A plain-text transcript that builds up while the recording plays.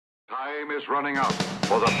Time is running out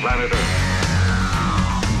for the planet Earth.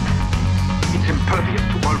 It's impervious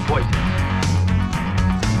to all poison.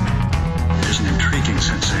 It is an intriguing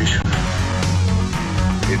sensation.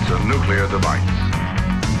 It's a nuclear device.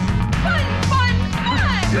 Fun, fun,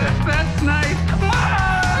 fun! Yes, that's nice. Come on!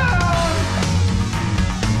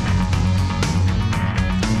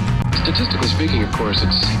 Statistically speaking, of course,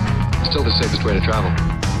 it's still the safest way to travel.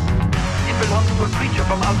 It belongs to a creature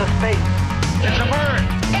from outer space. It's a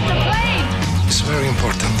bird. It's a plane! It's very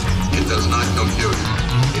important. It does not compute.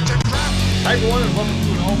 Hi everyone, and welcome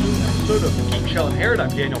to an all-new episode of the Geek Shell Inherit. I'm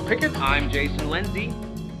Daniel Pickett. I'm Jason Lindsay.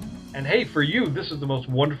 And hey, for you, this is the most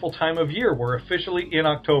wonderful time of year. We're officially in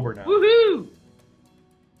October now. Woohoo!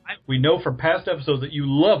 We know from past episodes that you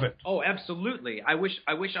love it. Oh, absolutely. I wish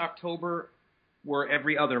October were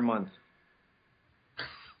every other month.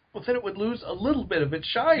 Well, then it would lose a little bit of its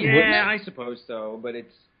shine, wouldn't it? Yeah, I suppose so. But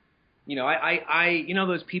it's, I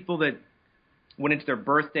those people that when it's their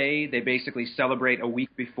birthday, they basically celebrate a week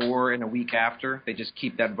before and a week after. They just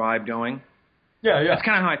keep that vibe going. Yeah. That's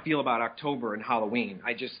kind of how I feel about October and Halloween.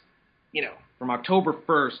 I just, from October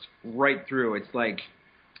 1st right through, it's like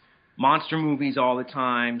monster movies all the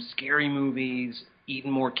time, scary movies,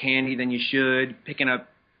 eating more candy than you should, picking up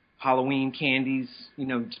Halloween candies,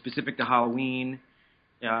 specific to Halloween.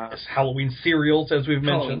 Halloween cereals, as we've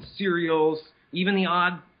Halloween mentioned. cereals, even the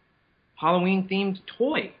odd Halloween-themed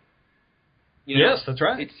toy. Yes, that's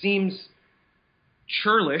right. It seems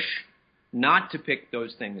churlish not to pick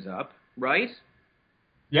those things up, right?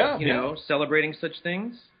 Yeah. Celebrating such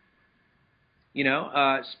things.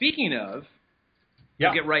 Speaking of,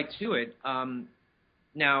 we'll get right to it.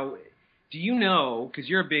 Now, do you know, because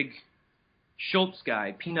you're a big Schultz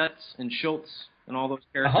guy, Peanuts and Schultz and all those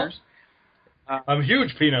characters. I'm a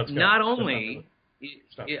huge Peanuts guy. Not only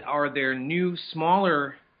are there new,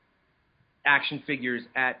 smaller action figures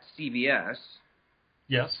at CVS.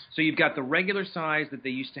 Yes. So you've got the regular size that they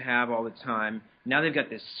used to have all the time. Now they've got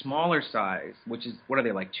this smaller size, which is, what are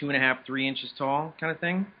they, like 2.5, 3 inches tall kind of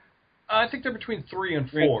thing? I think they're between 3 and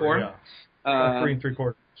 4. 3 and 4? Yeah. 3 and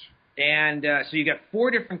 3/4. And so you got 4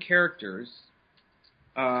 different characters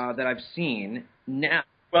that I've seen. Now,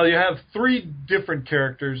 well, you have 3 different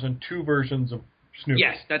characters and 2 versions of Snoopy.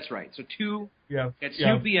 Yes, that's right. So 2. Yeah. Got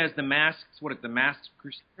Snoopy as the masked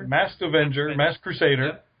Crusader? Masked Avenger, Masked Crusader,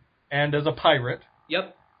 Yep. And as a pirate.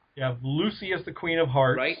 Yep. You have Lucy as the Queen of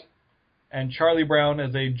Hearts. Right. And Charlie Brown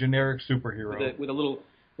as a generic superhero. With a little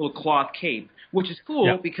cloth cape, which is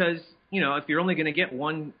cool because, if you're only going to get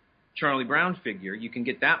one Charlie Brown figure, you can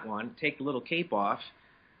get that one, take the little cape off,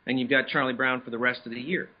 and you've got Charlie Brown for the rest of the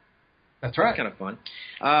year. That's right. That's kind of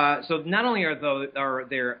fun. So not only are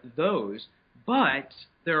there those, but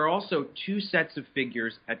there are also 2 sets of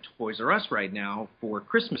figures at Toys R Us right now for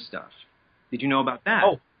Christmas stuff. Did you know about that?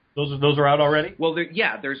 Oh, those are out already? Well,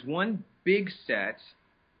 there's one big set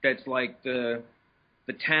that's like the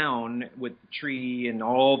town with the tree and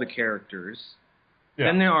all the characters. Yeah.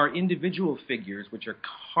 Then there are individual figures, which are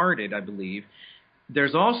carded, I believe.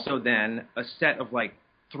 There's also then a set of like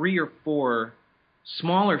 3 or 4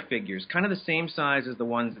 smaller figures, kind of the same size as the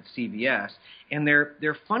ones at CVS. And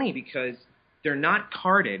they're funny because they're not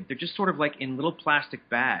carded. They're just sort of like in little plastic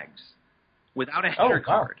bags without a header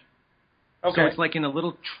card. Okay. So it's like in a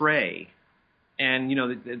little tray. And,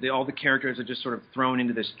 all the characters are just sort of thrown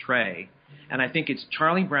into this tray. And I think it's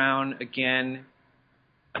Charlie Brown again.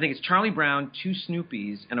 I think it's Charlie Brown, 2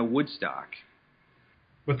 Snoopies, and a Woodstock.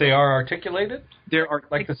 But they are articulated? They're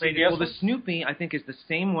like the articulated. CVS Well, the one? Snoopy, I think, is the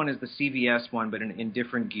same one as the CVS one, but in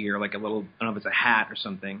different gear, like a little, I don't know if it's a hat or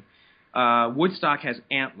something. Woodstock has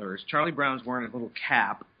antlers. Charlie Brown's wearing a little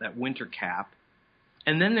cap, that winter cap.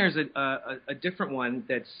 And then there's a different one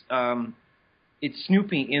that's, it's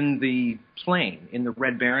Snoopy in the plane, in the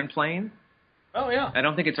Red Baron plane. Oh, yeah. I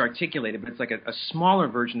don't think it's articulated, but it's like a smaller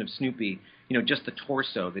version of Snoopy, just the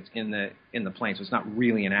torso that's in the plane, so it's not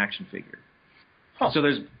really an action figure. Huh. So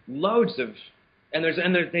there's loads of,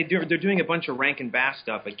 they're doing a bunch of Rankin Bass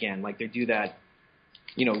stuff again, like they do that,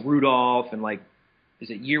 Rudolph and like, is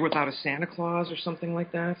it Year Without a Santa Claus or something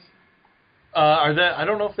like that? I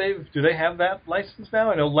don't know if do they have that license now?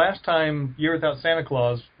 I know last time Year Without Santa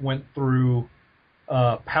Claus went through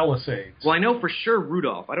Palisades. Well, I know for sure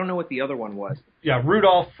Rudolph. I don't know what the other one was. Yeah,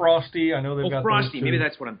 Rudolph, Frosty. I know they've got Frosty. those 2. Maybe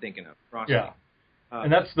that's what I'm thinking of. Frosty. Yeah.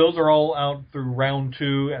 And those are all out through Round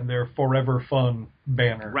 2 and their Forever Fun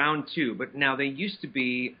banner. Round 2, but now they used to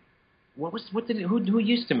be. Who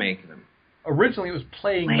used to make them? Originally, it was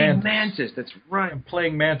Playing Mantis. That's right. And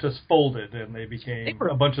Playing Mantis folded, and they became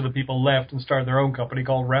a bunch of the people left and started their own company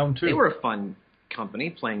called Round 2. They were a fun company,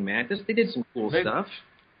 Playing Mantis. They did some cool stuff.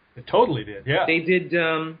 They totally did. Yeah. They did.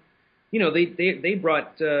 they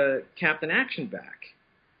brought Captain Action back.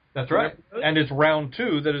 That's right. And it's round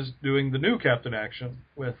 2 that is doing the new Captain Action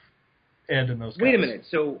with Ed and those guys. Wait a minute.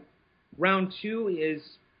 So round 2 is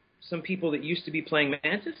some people that used to be playing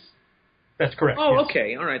Mantis? That's correct. Oh, yes.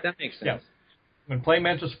 okay. All right. That makes sense. Yeah. When Playing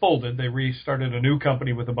Mantis folded, they restarted a new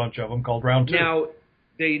company with a bunch of them called Round 2. Now,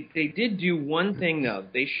 they did do one thing, though.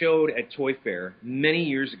 They showed at Toy Fair many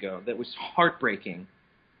years ago that was heartbreaking,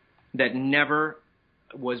 that never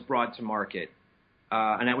was brought to market,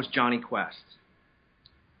 and that was Johnny Quest.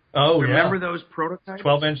 Oh, Remember those prototypes?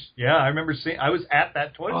 12-inch. Yeah, I remember seeing. I was at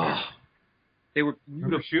that Toy Fair. They were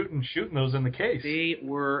Beautiful. Shooting those in the case. They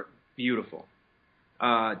were beautiful.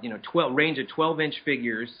 12 range of 12-inch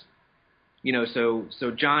figures.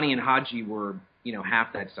 So Johnny and Haji were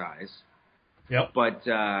half that size. Yep. But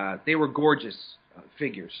they were gorgeous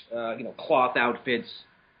figures. Cloth outfits,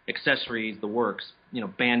 accessories, the works.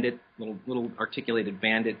 Bandit, little articulated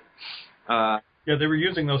Bandit. Yeah, they were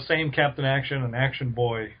using those same Captain Action and Action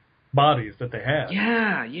Boy bodies that they had.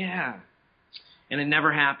 Yeah. And it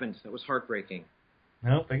never happened. It was heartbreaking.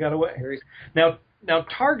 No, they got away. Now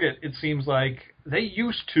Target, it seems like they'd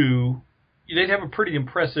have a pretty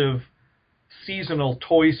impressive seasonal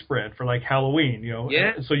toy spread for like Halloween,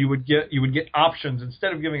 Yeah. So you would get options.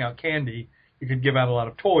 Instead of giving out candy, you could give out a lot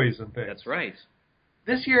of toys and things. That's right.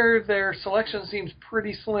 This year, their selection seems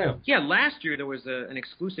pretty slim. Yeah, last year there was an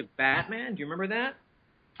exclusive Batman. Do you remember that?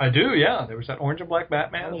 I do, yeah. There was that orange and black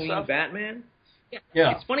Batman Halloween stuff. Batman?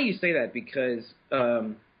 Yeah. It's funny you say that because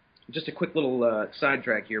just a quick little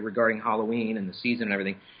sidetrack here regarding Halloween and the season and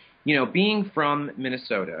everything. Being from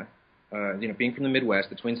Minnesota, being from the Midwest,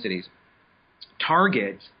 the Twin Cities,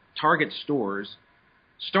 Target stores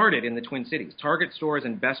started in the Twin Cities. Target stores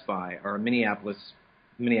and Best Buy are a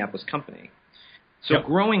Minneapolis company. So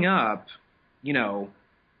growing up,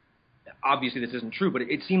 obviously this isn't true, but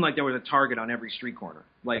it seemed like there was a Target on every street corner.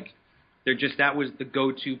 Like that was the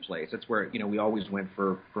go-to place. That's where we always went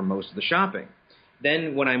for most of the shopping.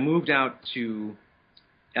 Then when I moved out to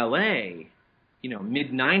L.A.,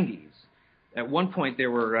 mid-'90s, at one point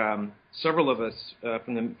there were several of us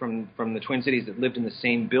from the Twin Cities that lived in the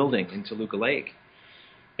same building in Toluca Lake,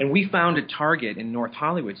 and we found a Target in North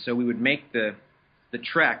Hollywood. So we would make the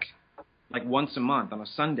trek like once a month on a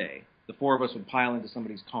Sunday. The four of us would pile into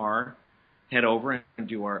somebody's car, head over and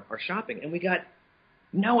do our shopping, and we got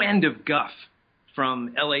no end of guff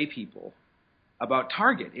from L.A. people about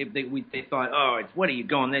Target. They thought, what are you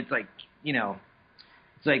going? It's like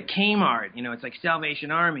it's like Kmart, it's like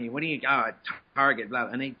Salvation Army. What do you Target? Blah,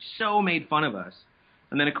 blah. And they so made fun of us.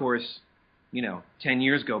 And then, of course, 10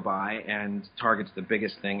 years go by, and Target's the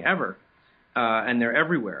biggest thing ever. And they're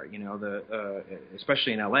everywhere,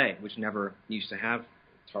 especially in L.A., which never used to have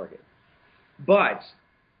Target. But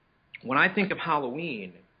when I think of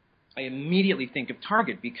Halloween, I immediately think of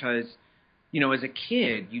Target because, as a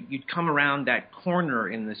kid, you'd come around that corner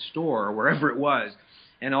in the store or wherever it was,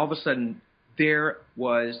 and all of a sudden there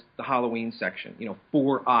was the Halloween section,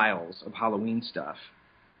 4 aisles of Halloween stuff.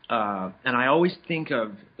 And I always think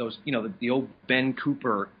of those, the old Ben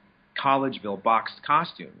Cooper Collegeville boxed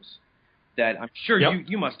costumes that I'm sure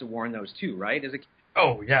you must have worn those too, right? As a kid.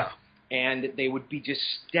 Oh, yeah. And they would be just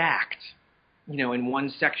stacked, in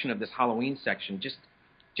one section of this Halloween section, just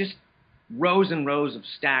rows and rows of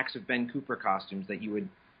stacks of Ben Cooper costumes that you would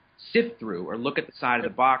sift through or look at the side of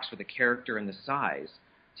the box for the character and the size.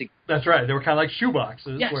 That's right. They were kind of like shoe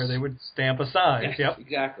boxes where they would stamp a size. Yes, yep.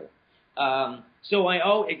 Exactly. So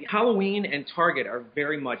Halloween and Target are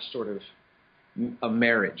very much sort of a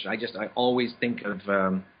marriage. I always think of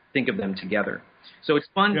them together. So it's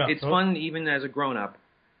fun. Yeah, it's fun even as a grown up.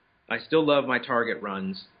 I still love my Target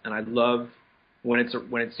runs, and I love when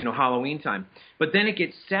it's Halloween time. But then it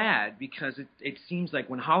gets sad because it seems like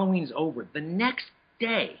when Halloween's over, the next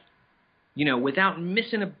day, without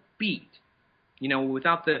missing a beat,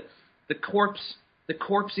 without the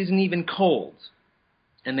corpse isn't even cold,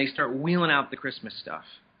 and they start wheeling out the Christmas stuff.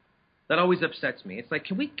 That always upsets me. It's like,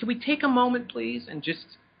 can we take a moment, please, and just,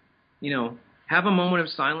 have a moment of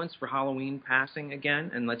silence for Halloween passing again,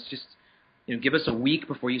 and let's just, give us a week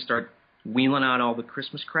before you start wheeling out all the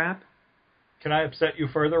Christmas crap? Can I upset you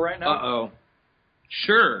further right now? Uh-oh.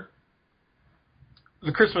 Sure.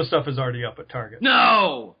 The Christmas stuff is already up at Target.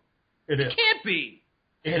 No! It is. It can't be.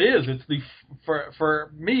 It is. It's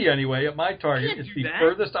for me anyway, at my Target, it's the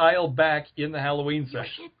furthest aisle back in the Halloween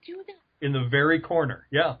section. You can't do that. In the very corner.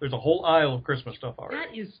 Yeah, there's a whole aisle of Christmas stuff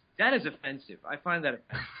already. That is offensive. I find that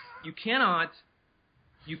offensive.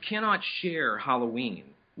 You cannot share Halloween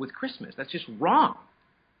with Christmas. That's just wrong.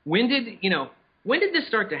 When did this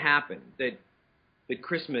start to happen? That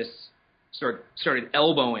Christmas started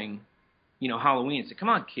elbowing Halloween and say, "Come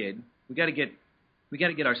on, kid, we got to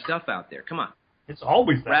get our stuff out there. Come on, It's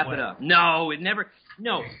always that wrap way. it up." No, it never.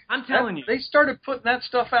 No, I'm telling you. They started putting that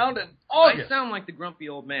stuff out in I August. sound like the grumpy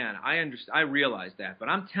old man. I realize that, but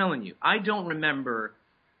I'm telling you, I don't remember.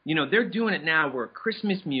 They're doing it now where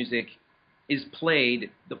Christmas music is played.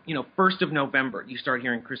 1st of November, you start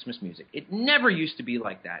hearing Christmas music. It never used to be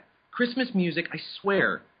like that. Christmas music, I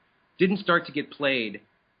swear, didn't start to get played,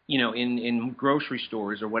 in grocery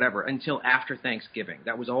stores or whatever until after Thanksgiving.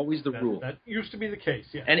 That was always the rule. That used to be the case,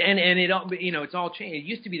 yeah. And it all, it's all changed. It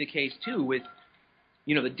used to be the case too with,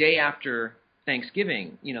 the day after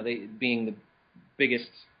Thanksgiving, they being the biggest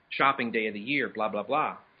shopping day of the year, blah blah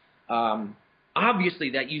blah.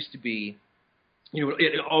 Obviously, that used to be,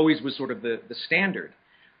 it always was sort of the standard.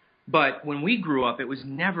 But when we grew up, it was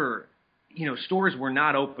never, stores were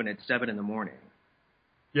not open at 7 a.m.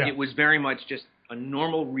 Yeah. It was very much just a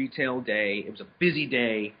normal retail day. It was a busy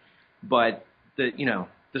day, but the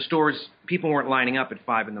stores, people weren't lining up at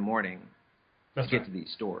 5 a.m. That's to get right. to these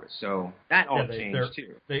stores. So that all changed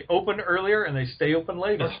too. They open earlier and they stay open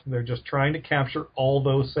later. They're just trying to capture all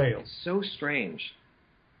those sales. It's so strange.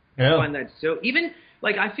 Yeah. I find that so even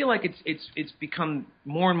like I feel like it's become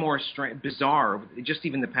more and more bizarre. Just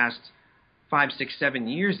even the past 5, 6, 7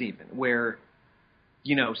 years, even where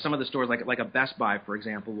some of the stores like a Best Buy, for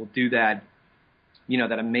example, will do that.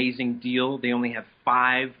 That amazing deal. They only have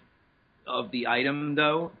 5 of the item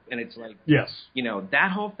though, and it's like Yes.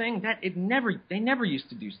 That whole thing. They never used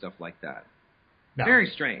to do stuff like that. No. Very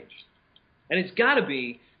strange. And it's got to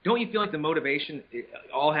be. Don't you feel like the motivation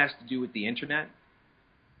all has to do with the internet?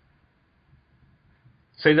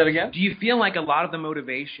 Say that again? Do you feel like a lot of the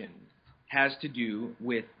motivation has to do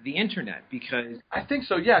with the internet? Because I think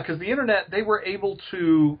so, yeah, because the internet, they were able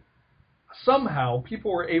to, somehow,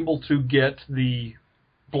 people were able to get the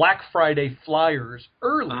Black Friday flyers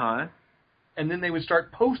early, and then they would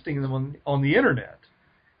start posting them on the internet.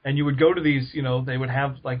 And you would go to these, they would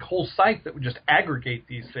have like whole sites that would just aggregate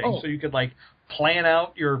these things, so you could like plan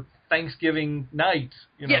out your Thanksgiving night,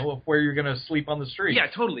 of where you're going to sleep on the street. Yeah,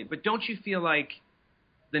 totally. But don't you feel like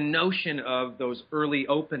the notion of those early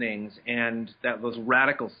openings and those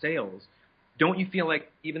radical sales, don't you feel like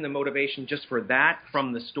even the motivation just for that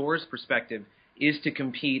from the store's perspective is to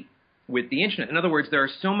compete with the internet? In other words, there are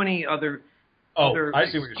so many other I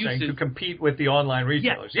see what you're saying, to compete with the online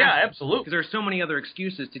retailers. Yeah, absolutely. Because there are so many other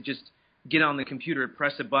excuses to just get on the computer,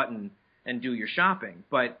 press a button, and do your shopping.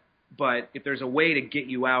 But if there's a way to get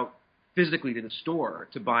you out physically to the store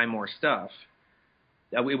to buy more stuff,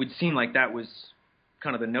 it would seem like that was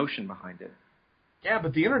kind of the notion behind it. Yeah,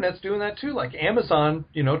 but the internet's doing that too. Like Amazon,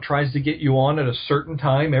 tries to get you on at a certain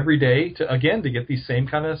time every day to get these same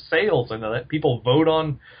kind of sales. I know that people vote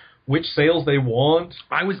on which sales they want.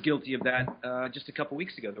 I was guilty of that just a couple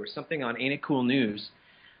weeks ago. There was something on Ain't It Cool News.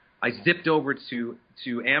 I zipped over to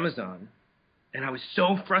Amazon, and I was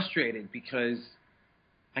so frustrated because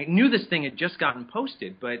I knew this thing had just gotten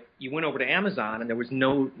posted, but you went over to Amazon and there was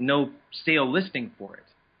no sale listing for it.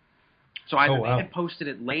 So either they had posted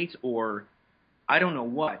it late or I don't know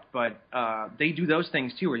what, but they do those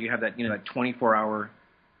things too, where you have that that 24-hour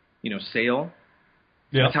sale.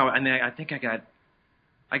 Yeah. That's how. And then I think I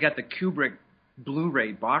got the Kubrick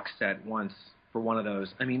Blu-ray box set once for one of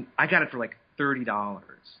those. I mean, I got it for like $30.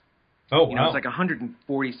 Oh wow! It was like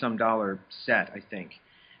 $140-some set, I think.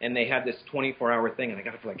 And they had this 24-hour thing, and I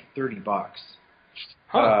got it for like $30.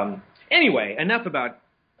 Huh. Anyway, enough about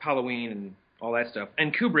Halloween and all that stuff.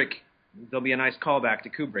 And Kubrick. There'll be a nice callback to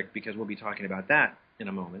Kubrick because we'll be talking about that in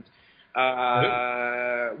a moment.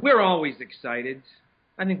 We're always excited.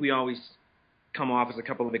 I think we always come off as a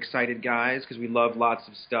couple of excited guys because we love lots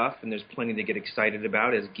of stuff and there's plenty to get excited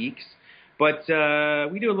about as geeks. But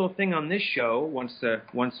we do a little thing on this show once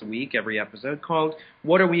a week, every episode, called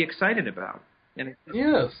 "What Are We Excited About?" And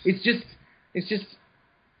it's just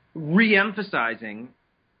re-emphasizing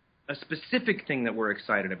a specific thing that we're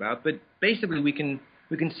excited about. But basically, we can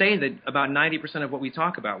say that about 90% of what we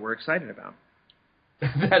talk about we're excited about.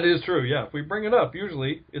 That is true, yeah. If we bring it up,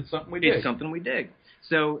 usually it's something we dig. It's something we dig.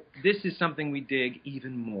 So this is something we dig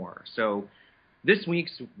even more. So this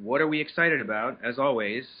week's What Are We Excited About, as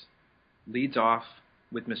always, leads off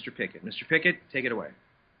with Mr. Pickett. Mr. Pickett, take it away.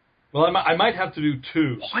 Well, I might have to do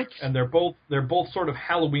two. What? And they're both sort of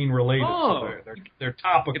Halloween related. Oh. So they're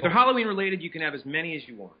topical. If they're Halloween related, you can have as many as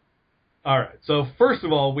you want. All right. So first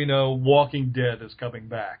of all, we know Walking Dead is coming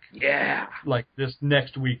back. Yeah. Like this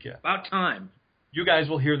next weekend. About time. You guys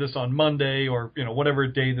will hear this on Monday or whatever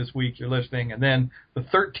day this week you're listening, and then the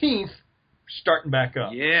 13th starting back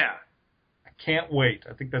up. Yeah. I can't wait.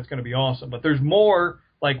 I think that's going to be awesome. But there's more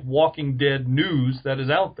like Walking Dead news that is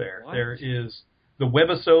out there. What? There is the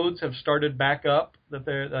webisodes have started back up.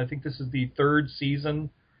 I think this is the 3rd season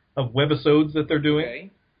of webisodes that they're doing.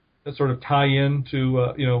 Okay. That sort of tie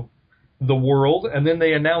into the world. And then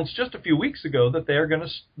they announced just a few weeks ago that they are going to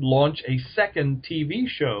launch a second TV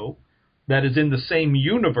show that is in the same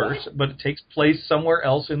universe, but it takes place somewhere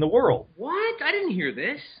else in the world. What? I didn't hear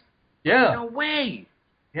this. Yeah. No way.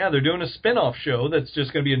 Yeah, they're doing a spin-off show that's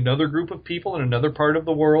just going to be another group of people in another part of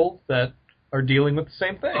the world that are dealing with the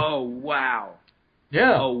same thing. Oh, wow.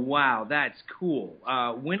 Yeah. Oh, wow. That's cool.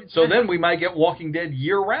 Then we might get Walking Dead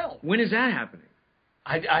year-round. When is that happening?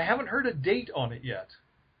 I haven't heard a date on it yet.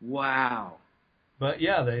 Wow. But,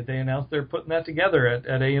 yeah, they announced they're putting that together at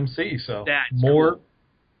AMC. So That's more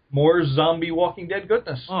cool. zombie Walking Dead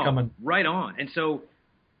goodness coming. Right on. And so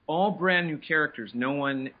all brand new characters, no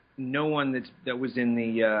one that was in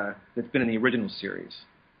the that's been in the original series.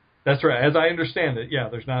 That's right. As I understand it, yeah,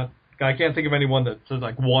 there's not. I can't think of anyone that's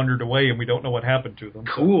like wandered away and we don't know what happened to them.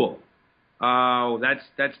 Cool. Oh,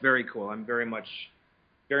 that's very cool. I'm very much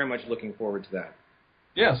looking forward to that.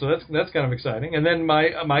 Yeah, so that's kind of exciting. And then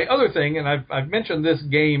my other thing, and I've mentioned this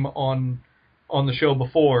game on the show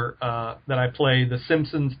before that I play, The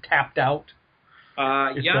Simpsons Tapped Out.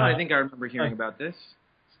 I think I remember hearing about this.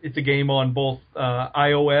 It's a game on both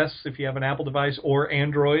iOS, if you have an Apple device, or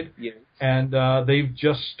Android. Yes. And they've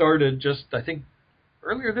just started, I think,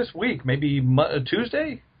 earlier this week, maybe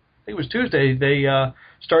Tuesday? I think it was Tuesday. They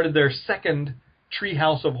started their second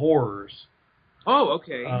Treehouse of Horrors. Oh,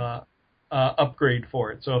 okay. Upgrade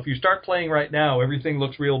for it. So if you start playing right now, everything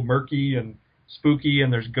looks real murky and spooky,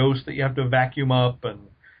 and there's ghosts that you have to vacuum up, and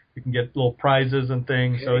you can get little prizes and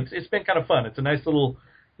things. Okay. So it's been kind of fun. It's a nice little,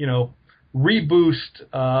 reboost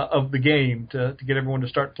of the game to get everyone to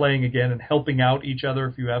start playing again and helping out each other.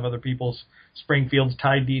 If you have other people's Springfields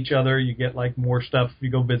tied to each other, you get like more stuff if you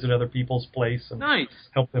go visit other people's place and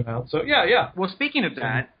help them out. So yeah. Well, speaking of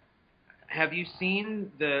that, have you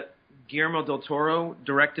seen the Guillermo del Toro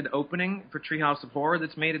directed opening for Treehouse of Horror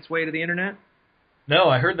that's made its way to the internet? No,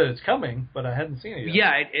 I heard that it's coming, but I hadn't seen it yet.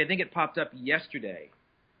 Yeah, I think it popped up yesterday.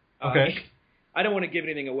 Okay. I don't want to give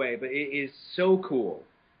anything away, but it is so cool.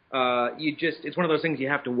 It's one of those things you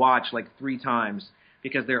have to watch like 3 times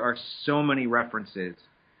because there are so many references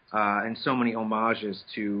and so many homages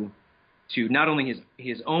to not only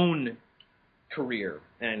his own career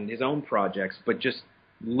and his own projects, but just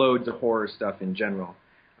loads of horror stuff in general.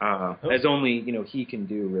 As only he can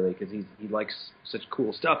do, really, because he likes such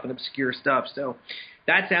cool stuff and obscure stuff. So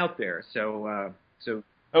that's out there. So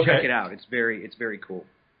check it out. It's very cool.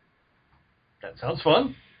 That sounds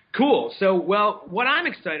fun. Cool. So, well, what I'm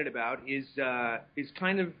excited about is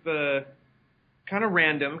kind of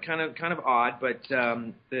random, kind of odd, but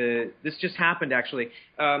this just happened actually.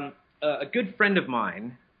 A good friend of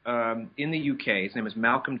mine in the UK, his name is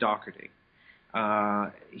Malcolm Doherty.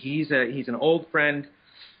 He's an old friend.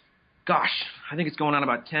 Gosh, I think it's going on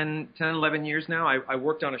about 10, 11 years now. I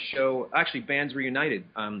worked on a show, actually Bands Reunited,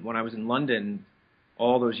 when I was in London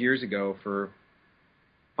all those years ago for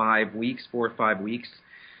 4 or 5 weeks,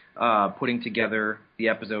 putting together the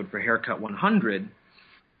episode for Haircut 100.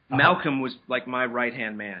 Malcolm was like my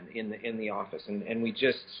right-hand man in the office, and we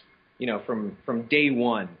just, from day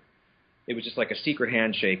one, it was just like a secret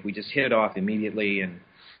handshake. We just hit it off immediately, and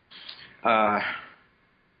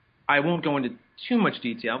I won't go into too much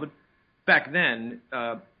detail, but back then,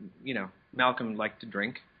 Malcolm liked to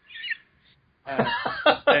drink. I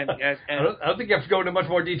don't think you have to go into much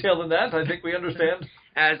more detail than that. I think we understand.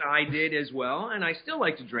 As I did as well, and I still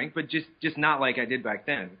like to drink, but just not like I did back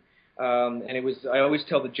then. And I always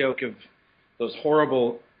tell the joke of those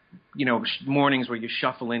horrible, mornings where you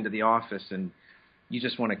shuffle into the office and you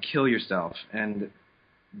just want to kill yourself. And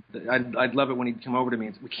I'd love it when he'd come over to me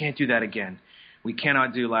and say, "We can't do that again. We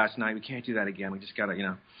cannot do last night. We can't do that again. We just got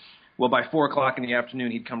to, Well, by 4 o'clock in the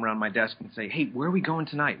afternoon, he'd come around my desk and say, "Hey, where are we going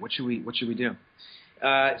tonight? What should we do?"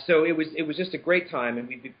 So it was just a great time, and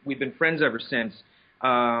we've been friends ever since.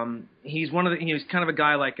 He's he's kind of a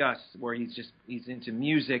guy like us, where he's into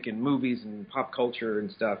music and movies and pop culture and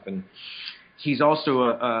stuff, and he's also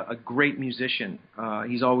a great musician.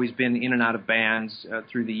 He's always been in and out of bands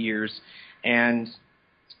through the years, and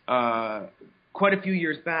quite a few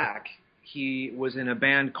years back, he was in a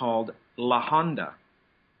band called La Honda.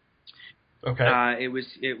 Okay.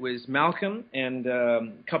 It was Malcolm and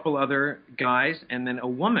a couple other guys, and then a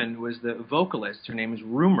woman was the vocalist. Her name is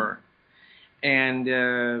Rumor, and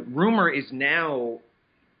Rumor is now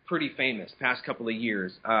pretty famous. Past couple of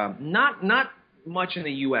years, not much in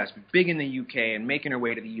the U.S., but big in the U.K. and making her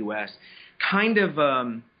way to the U.S. Kind of,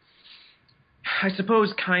 I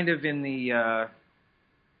suppose, kind of in the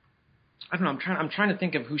I don't know. I'm trying to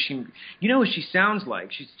think of who she. You know who she sounds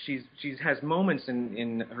like. She has moments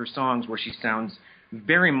in her songs where she sounds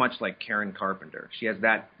very much like Karen Carpenter. She has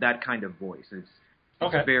that kind of voice. It's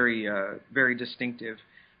very very distinctive.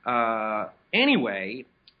 Anyway,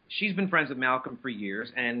 she's been friends with Malcolm for years,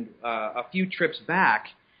 and a few trips back,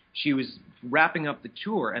 she was wrapping up the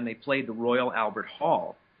tour, and they played the Royal Albert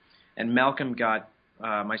Hall, and Malcolm got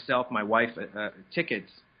myself, my wife,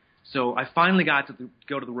 tickets. So I finally got to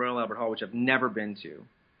go to the Royal Albert Hall, which I've never been to.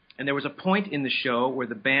 And there was a point in the show where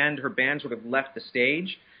her band sort of left the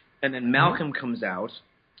stage, and then Malcolm comes out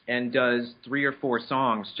and does 3 or 4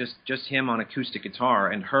 songs, just him on acoustic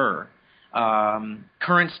guitar and her,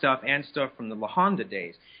 current stuff and stuff from the La Honda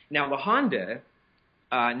days. Now, La Honda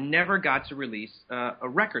never got to release a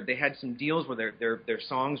record. They had some deals where their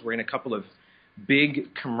songs were in a couple of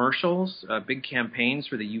big commercials, big campaigns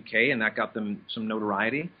for the UK, and that got them some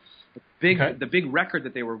notoriety. The big record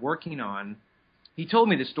that they were working on, he told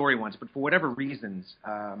me this story once, but for whatever reasons,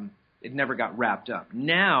 it never got wrapped up.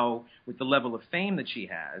 Now, with the level of fame that she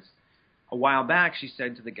has, a while back she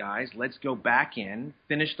said to the guys, let's go back in,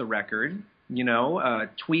 finish the record,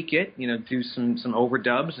 tweak it, do some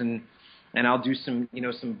overdubs, and I'll do some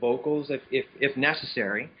vocals if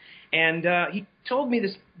necessary. And he told me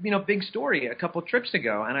this, big story a couple trips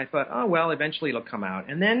ago, and I thought, oh, well, eventually it'll come out.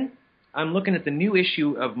 And then I'm looking at the new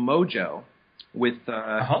issue of Mojo with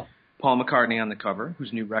Paul McCartney on the cover,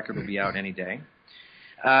 whose new record will be out any day.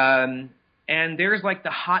 And there's like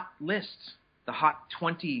the hot list, the hot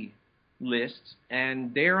 20 list,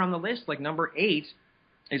 and there on the list, like number 8,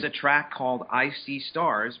 is a track called I See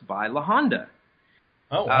Stars by La Honda.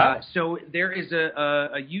 Oh, wow. So there is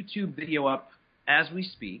a YouTube video up as we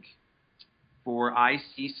speak for I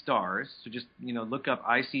See Stars. So just, look up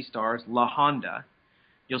I See Stars, La Honda.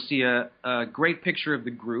 You'll see a great picture of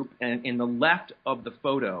the group, and in the left of the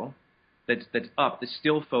photo that's up, the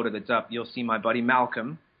still photo that's up, you'll see my buddy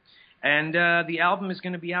Malcolm. And the album is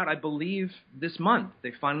going to be out, I believe, this month.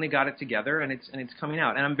 They finally got it together, and it's coming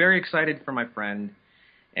out. And I'm very excited for my friend,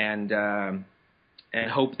 and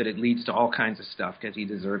hope that it leads to all kinds of stuff, because he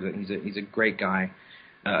deserves it. He's a great guy,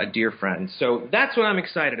 a dear friend. So that's what I'm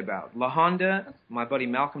excited about. La Honda, my buddy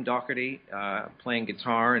Malcolm Doherty, playing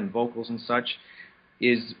guitar and vocals and such,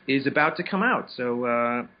 is about to come out.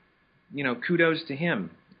 So kudos to him.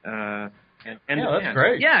 That's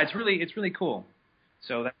great. Yeah, it's really cool.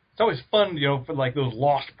 So it's always fun, for like those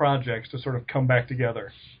lost projects to sort of come back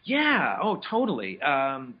together. Yeah. Oh, totally.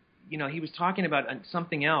 He was talking about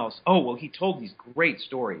something else. Oh, well, he told these great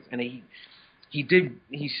stories, and he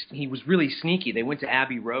was really sneaky. They went to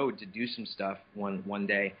Abbey Road to do some stuff one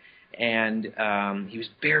day, and he was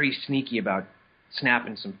very sneaky about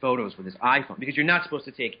snapping some photos with his iPhone, because you're not supposed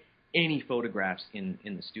to take any photographs in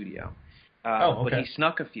the studio. But he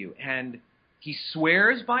snuck a few, and he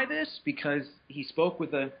swears by this because he spoke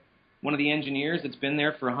with one of the engineers that's been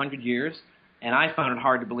there for 100 years, and I found it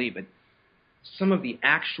hard to believe it. Some of the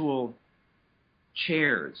actual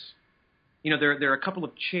chairs, there are a couple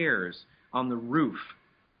of chairs on the roof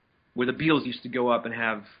where the Beatles used to go up and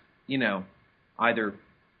have, either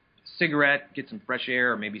cigarette, get some fresh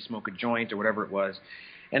air, or maybe smoke a joint or whatever it was,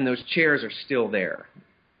 and those chairs are still there.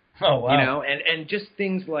 Oh, wow. And just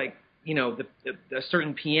things like, a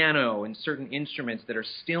certain piano and certain instruments that are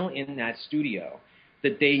still in that studio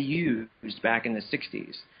that they used back in the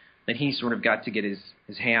 60s, that he sort of got to get his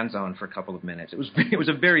hands on for a couple of minutes. It was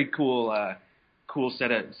a very cool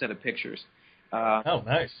set of pictures. Oh,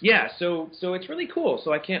 nice. Yeah, so it's really cool.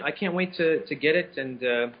 So I can't wait to get it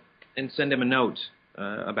and send him a note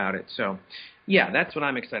about it. So yeah, that's what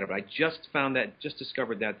I'm excited about. I just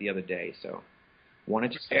discovered that the other day. So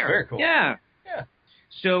wanted to share. Very cool. Yeah. Yeah.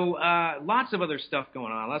 So lots of other stuff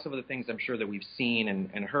going on, lots of other things I'm sure that we've seen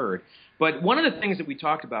and heard. But one of the things that we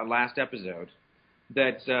talked about last episode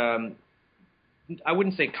that I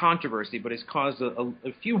wouldn't say controversy, but has caused a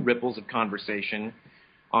few ripples of conversation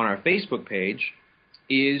on our Facebook page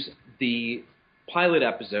is the pilot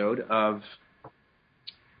episode of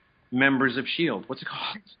Members of S.H.I.E.L.D. What's it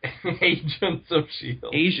called? Agents of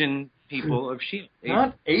S.H.I.E.L.D. Asian people of S.H.I.E.L.D.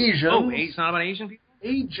 Not Asian. Oh, it's not about Asian people?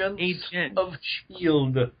 Agents of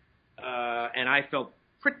S.H.I.E.L.D. And I felt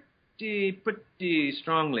pretty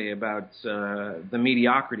strongly about the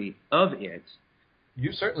mediocrity of it.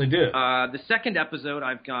 You certainly did. The second episode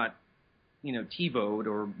I've got, TiVo'd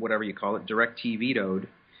or whatever you call it, direct TV'd.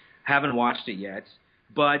 Haven't watched it yet.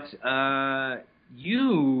 But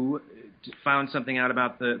you found something out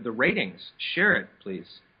about the ratings. Share it, please.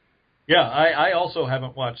 Yeah, I also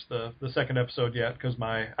haven't watched the second episode yet because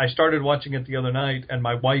I started watching it the other night and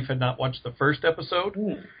my wife had not watched the first episode.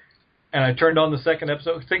 Ooh. And I turned on the second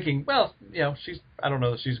episode thinking, well, I don't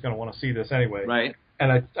know that she's going to want to see this anyway. Right.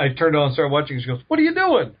 And I turned on and started watching, and she goes, what are you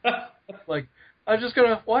doing? Like, I was just going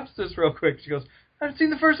to watch this real quick. She goes, I haven't seen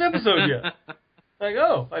the first episode yet. Like,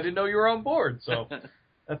 oh, I didn't know you were on board. So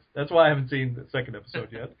that's why I haven't seen the second episode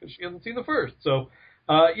yet, because she hasn't seen the first. So,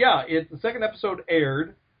 the second episode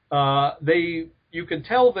aired. You could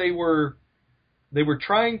tell they were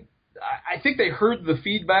trying. I think they heard the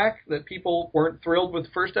feedback that people weren't thrilled with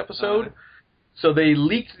the first episode, so they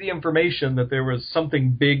leaked the information that there was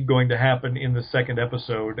something big going to happen in the second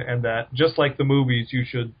episode, and that just like the movies, you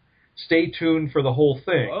should stay tuned for the whole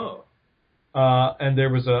thing. Oh. And there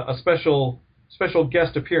was a special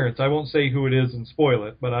guest appearance. I won't say who it is and spoil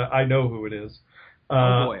it, but I know who it is.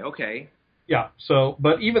 Oh boy, okay. Yeah. So,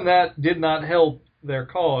 but even that did not help their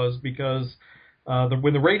cause, because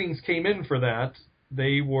when the ratings came in for that,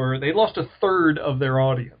 they lost a third of their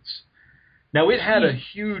audience. Now, it had a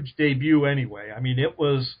huge debut anyway. I mean,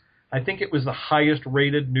 I think it was the highest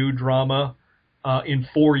rated new drama in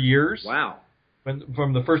 4 years. Wow.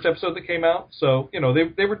 From the first episode that came out. So,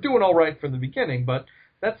 they were doing all right from the beginning, but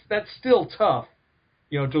that's still tough,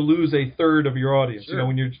 to lose a third of your audience. Sure.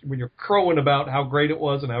 When you're crowing about how great it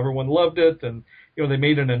was and how everyone loved it, and they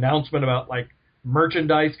made an announcement about like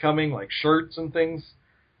merchandise coming, like shirts and things,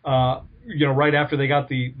 right after they got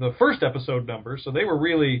the first episode number. So they were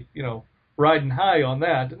really, riding high on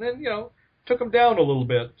that, and then, took them down a little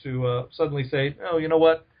bit to suddenly say, oh, you know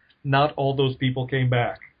what? Not all those people came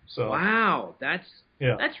back. So wow, that's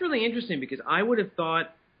really interesting, because I would have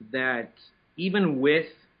thought that even with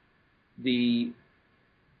even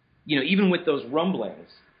with those rumblings,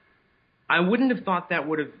 I wouldn't have thought that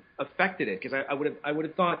would have affected it, because I would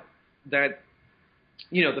have thought that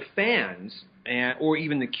the fans or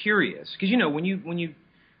even the curious, because when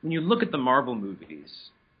you look at the Marvel movies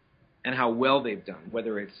and how well they've done,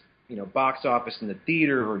 whether it's box office in the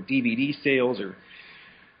theater or DVD sales, or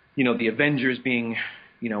the Avengers being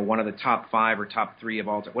one of the top 5 or top 3 of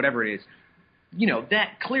all time, whatever it is,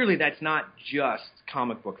 that clearly that's not just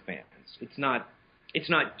comic book fans. It's not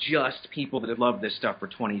just people that have loved this stuff for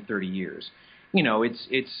 20, 30 years.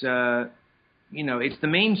 It's the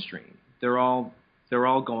mainstream. They're all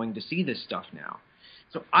going to see this stuff now.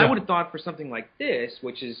 So I would have thought for something like this,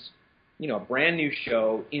 which is, a brand new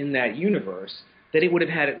show in that universe, that it would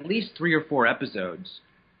have had at least 3 or 4 episodes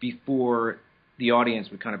before the audience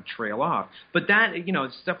would kind of trail off. But that,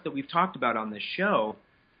 stuff that we've talked about on this show,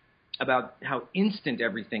 about how instant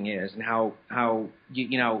everything is, and how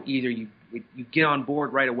either you get on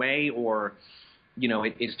board right away, or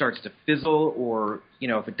it starts to fizzle, or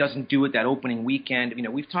if it doesn't do it that opening weekend.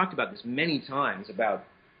 We've talked about this many times about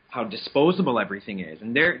how disposable everything is,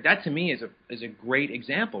 and that to me is a great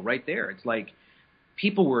example right there. It's like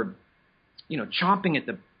people were chomping at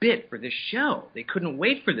the bit for this show. They couldn't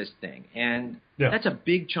wait for this thing, and that's a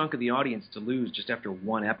big chunk of the audience to lose just after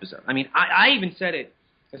one episode. I mean, I even said it,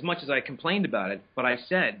 as much as I complained about it, but I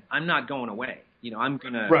said I'm not going away. I'm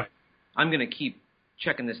gonna keep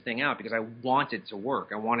checking this thing out, because I want it to work.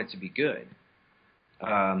 I want it to be good.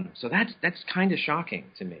 So that's kind of shocking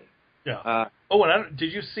to me. Yeah.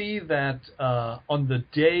 Did you see that on the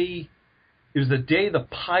day? It was the day the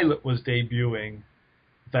pilot was debuting,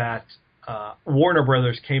 that Warner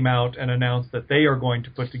Brothers came out and announced that they are going to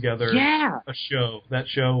put together a show. That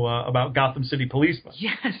show about Gotham City policemen.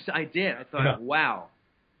 Yes, I did. I thought, wow,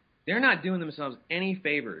 they're not doing themselves any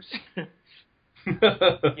favors.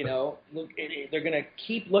 Look, they're going to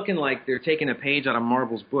keep looking like they're taking a page out of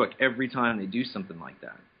Marvel's book every time they do something like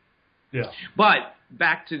that. Yeah. But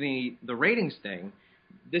back to the ratings thing,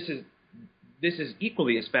 this is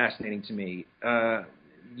equally as fascinating to me.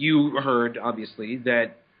 You heard, obviously,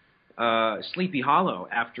 that Sleepy Hollow,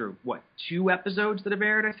 after, 2 episodes that have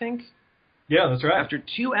aired, I think? Yeah, that's right. After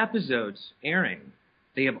 2 episodes airing,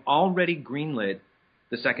 they have already greenlit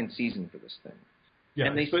the second season for this thing. Yeah,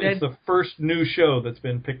 and it's the first new show that's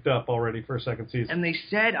been picked up already for a second season. And they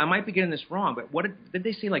said, I might be getting this wrong, but what did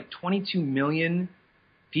they say, like 22 million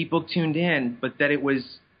people tuned in, but that it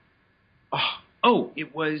was,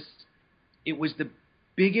 it was the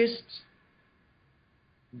biggest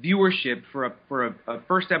viewership for a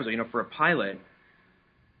first episode, for a pilot.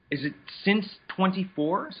 Is it since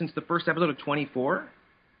the first episode of 24?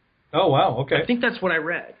 Oh, wow, okay. I think that's what I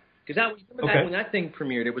read. Because when that thing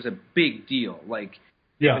premiered, it was a big deal. Like,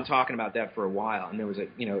 they've been talking about that for a while, and there was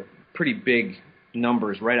pretty big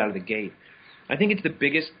numbers right out of the gate. I think it's the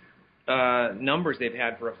biggest numbers they've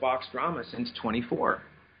had for a Fox drama since 24.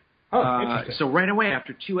 Oh, interesting. So right away,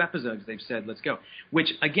 after 2 episodes, they've said, let's go.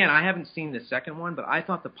 Which, again, I haven't seen the second one, but I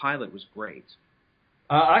thought the pilot was great.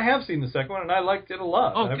 I have seen the second one, and I liked it a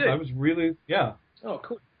lot. Oh, good. I was really, Oh,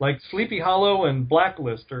 cool. Like Sleepy Hollow and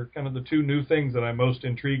Blacklist are kind of the two new things that I'm most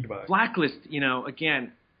intrigued by. Blacklist,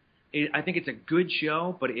 again, I think it's a good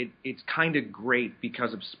show, but it's kind of great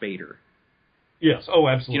because of Spader. Yes. Oh,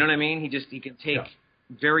 absolutely. You know what I mean? He can take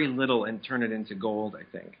very little and turn it into gold, I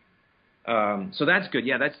think. So that's good.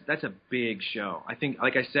 Yeah, that's a big show. I think,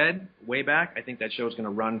 like I said, way back, I think that show is going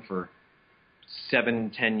to run for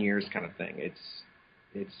 7-10 years kind of thing.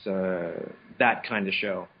 It's that kind of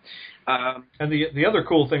show. And the other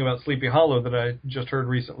cool thing about Sleepy Hollow that I just heard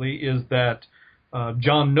recently is that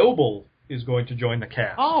John Noble is going to join the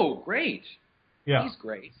cast. Oh, great. Yeah. He's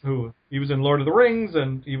great. He was in Lord of the Rings,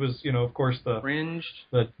 and he was, of course, Fringe.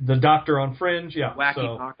 The doctor on Fringe. Yeah.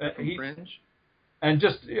 Wacky doctor from Fringe. And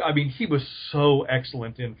just, he was so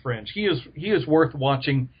excellent in Fringe. He is worth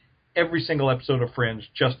watching every single episode of Fringe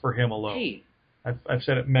just for him alone. Hey, I've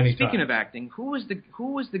said it many times. Speaking of acting, who was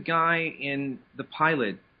the guy in the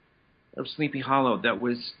pilot of Sleepy Hollow that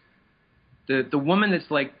was the woman that's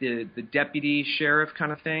like the deputy sheriff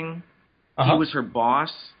kind of thing? Uh-huh. He was her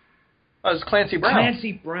boss. It was Clancy Brown.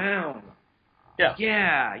 Clancy Brown. Yeah.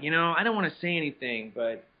 Yeah, I don't want to say anything,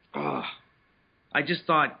 but I just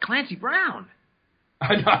thought, Clancy Brown.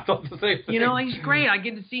 I thought the same thing. He's great. I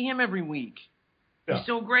get to see him every week. Yeah. He's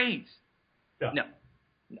so great. Yeah. No.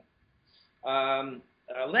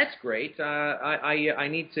 That's great. I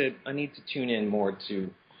need to tune in more to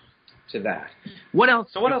that. What else?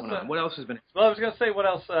 So what else? What else has been? Well, I was going to say what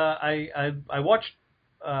else. I watched.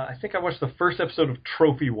 I think I watched the first episode of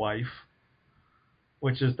Trophy Wife,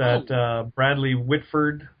 which is that Bradley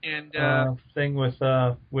Whitford and thing with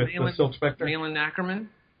Silk Spectre. Malin Ackerman.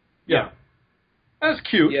 Yeah. That's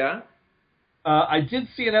cute. Yeah. I did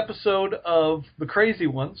see an episode of The Crazy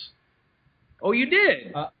Ones. Oh, you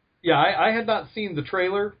did? Yeah, I had not seen the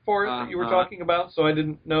trailer for it that you were talking about, so I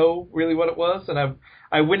didn't know really what it was. And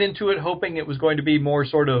I went into it hoping it was going to be more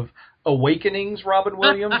sort of Awakenings Robin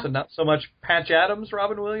Williams and not so much Patch Adams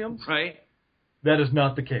Robin Williams. Right. That is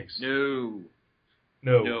not the case. No.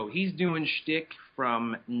 He's doing shtick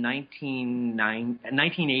from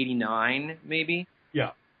 1989, maybe.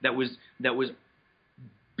 Yeah. That was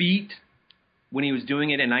beat when he was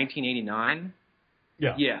doing it in 1989.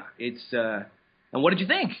 Yeah. Yeah. It's and what did you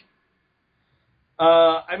think?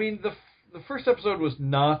 The first episode was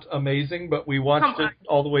not amazing, but we watched it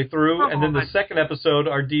all the way through. And then the second episode,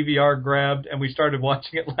 our DVR grabbed, and we started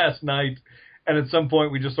watching it last night. And at some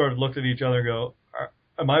point, we just sort of looked at each other and go,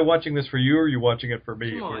 am I watching this for you, or are you watching it for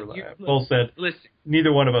me? Come on, we both said, listen,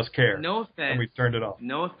 neither one of us care. No offense. And we turned it off.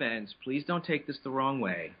 No offense. Please don't take this the wrong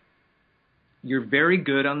way. You're very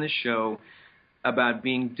good on this show about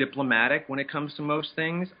being diplomatic when it comes to most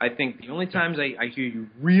things. I think the only times I hear you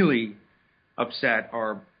really upset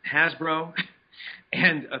are Hasbro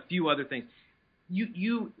and a few other things.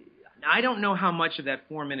 I don't know how much of that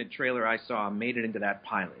 4-minute trailer I saw made it into that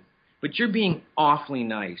pilot, but you're being awfully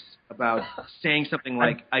nice about saying something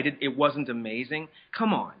like it wasn't amazing.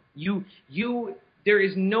 Come on. There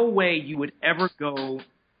is no way you would ever go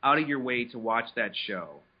out of your way to watch that show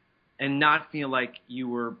and not feel like you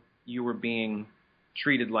were being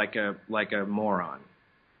treated like a moron.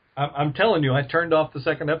 I'm telling you, I turned off the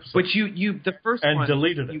second episode. But the first and one,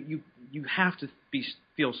 deleted it. You have to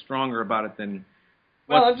feel stronger about it than.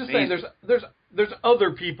 Well, I'm just saying, there's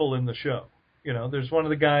other people in the show. There's one of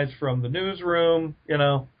the guys from the newsroom.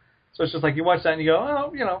 So it's just like you watch that and you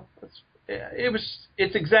go,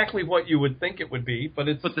 it's exactly what you would think it would be, but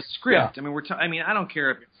the script. Yeah. I don't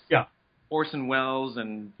care if it's Orson Welles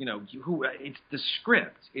and who. It's the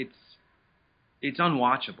script. It's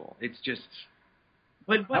unwatchable. It's just.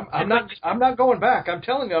 But I'm not going back. I'm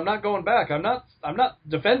telling you, I'm not going back. I'm not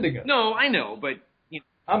defending it. No, I know, but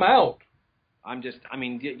I'm out.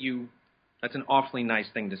 That's an awfully nice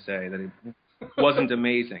thing to say that it wasn't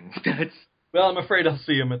amazing. Well, I'm afraid I'll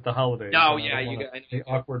see him at the holidays. Oh yeah, you got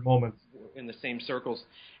awkward moments in the same circles.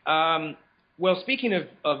 Well, speaking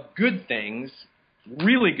of good things,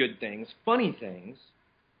 really good things, funny things.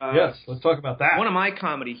 Yes, let's talk about that. One of my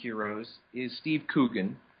comedy heroes is Steve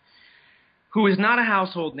Coogan, who is not a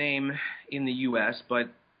household name in the U.S., but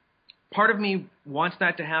part of me wants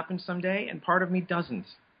that to happen someday, and part of me doesn't,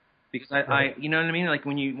 because I you know what I mean? Like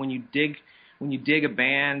when you dig a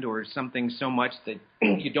band or something so much that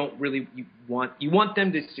you don't really you want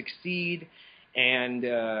them to succeed and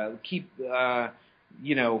keep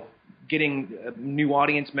getting new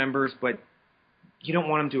audience members, but you don't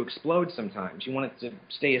want them to explode sometimes. You want it to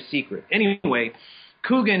stay a secret. Anyway,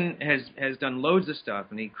 Coogan has done loads of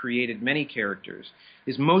stuff, and he created many characters.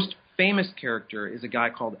 His most famous character is a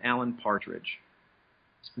guy called Alan Partridge.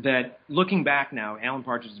 that looking back now, Alan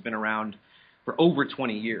Partridge has been around for over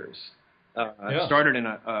 20 years. Started in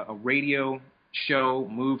a radio show,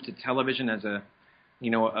 moved to television as a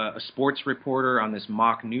sports reporter on this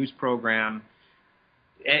mock news program.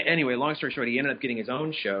 Anyway, long story short, he ended up getting his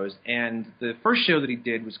own shows, and the first show that he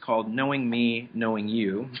did was called Knowing Me, Knowing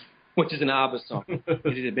You, which is an ABBA song.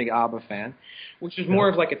 He's a big ABBA fan, which was more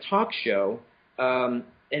of like a talk show.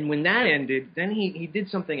 And when that ended, then he did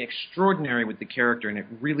something extraordinary with the character, and it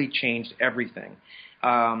really changed everything.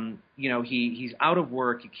 He's out of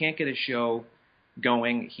work. He can't get a show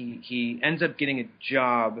going. He ends up getting a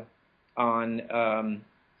job on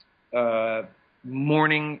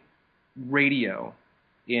morning radio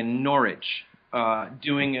in Norwich,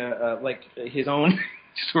 doing like his own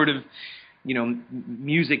sort of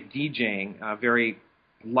music DJing, very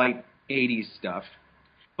light 80s stuff.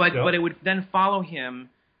 But it would then follow him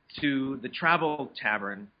to the Travel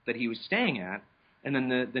Tavern that he was staying at, and then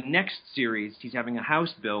the next series he's having a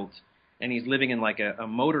house built and he's living in like a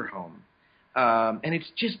motorhome, and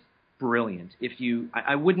it's just brilliant.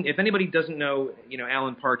 If anybody doesn't know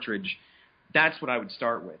Alan Partridge, that's what I would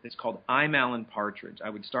start with. It's called I'm Alan Partridge. I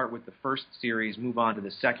would start with the first series, move on to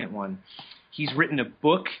the second one. He's written a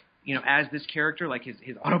book, as this character, like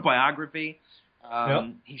his autobiography.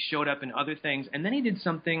 He showed up in other things, and then he did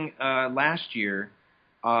something last year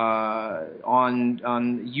on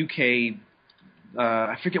UK.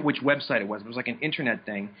 I forget which website it was. It was like an internet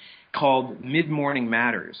thing called Mid Morning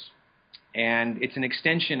Matters, and it's an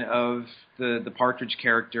extension of the Partridge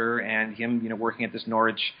character and him, working at this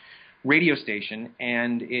Norwich radio station.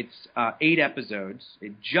 And it's 8 episodes.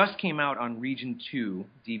 It just came out on Region 2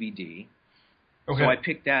 DVD. Okay. So I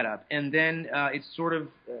picked that up. And then it's sort of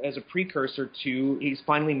as a precursor to, he's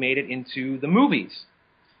finally made it into the movies.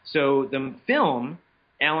 So the film,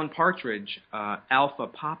 Alan Partridge, Alpha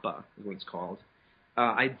Papa is what it's called,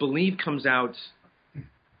 I believe comes out,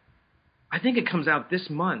 I think it comes out this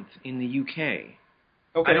month in the UK.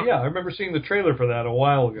 Okay, I remember seeing the trailer for that a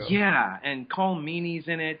while ago. Yeah, and Colm Meaney's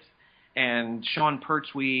in it, and Sean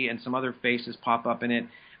Pertwee and some other faces pop up in it.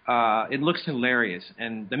 It looks hilarious,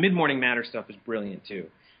 and the Mid Morning Matter stuff is brilliant too.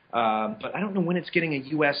 But I don't know when it's getting a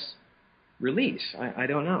U.S. release. I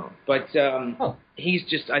don't know. But he's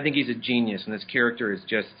just, I think he's a genius, and this character is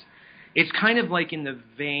just, it's kind of like in the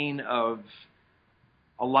vein of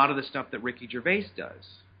a lot of the stuff that Ricky Gervais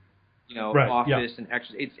does. Office and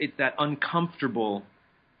Extra. It's that uncomfortable.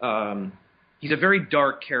 He's a very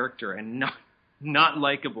dark character and not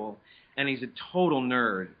likable, and he's a total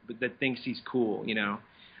nerd, but that thinks he's cool.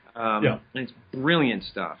 And it's brilliant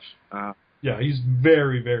stuff. He's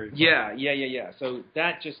very, very funny. Yeah. So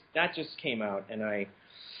that just came out, and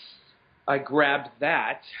I grabbed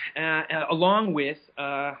that along with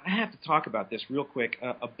I have to talk about this real quick.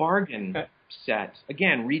 A bargain set,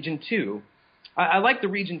 again, Region 2. I like the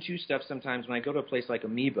Region 2 stuff sometimes when I go to a place like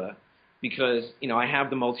Amoeba, because I have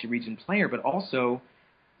the multi-region player, but also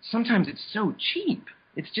sometimes it's so cheap.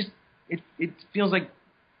 It's just it feels like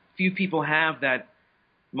few people have that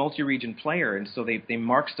multi-region player, and so they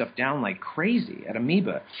mark stuff down like crazy at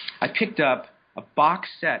Amoeba. I picked up a box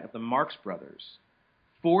set of the Marx Brothers,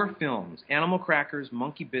 4 films: Animal Crackers,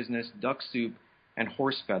 Monkey Business, Duck Soup, and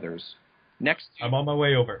Horse Feathers. I'm on my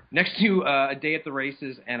way over. Next to A Day at the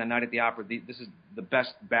Races and A Night at the Opera. This is the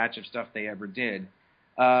best batch of stuff they ever did.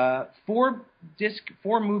 4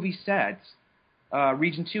 movie sets,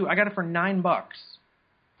 Region 2. I got it for $9.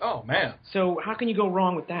 Oh man! So how can you go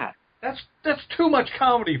wrong with that? That's too much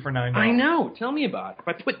comedy for $9. I know. Tell me about it. If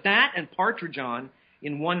I put that and Partridge on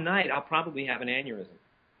in one night, I'll probably have an aneurysm.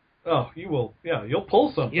 Oh, you will. Yeah, you'll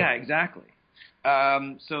pull something. Yeah, exactly.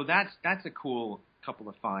 So that's a cool couple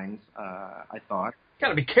of finds, I thought. Got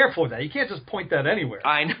to be careful with that. You can't just point that anywhere.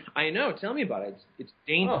 I know. Tell me about it. It's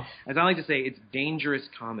as I like to say, it's dangerous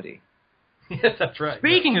comedy. Yes, that's right.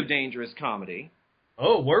 Speaking of dangerous comedy.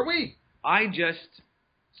 Oh, were we? I just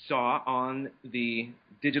saw on the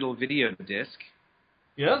digital video disc,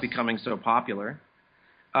 becoming so popular,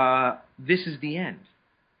 This Is the End.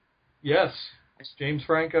 Yes. James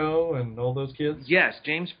Franco and all those kids? Yes,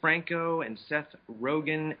 James Franco and Seth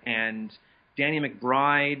Rogen and Danny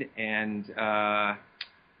McBride and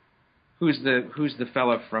who's the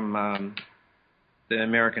fella from the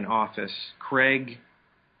American Office? Craig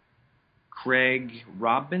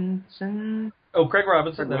Robinson? Oh, Craig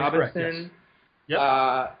Robinson. That is correct, yes.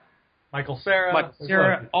 Yep. Michael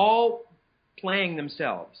Cera, all playing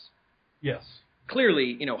themselves. Yes.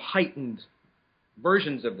 Clearly, heightened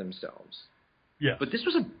versions of themselves. Yes. But this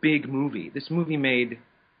was a big movie. This movie made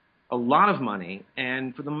a lot of money,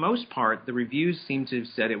 and for the most part, the reviews seem to have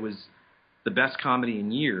said it was the best comedy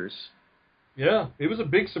in years. Yeah, it was a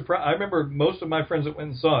big surprise. I remember most of my friends that went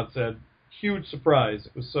and saw it said, huge surprise.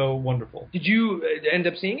 It was so wonderful. Did you end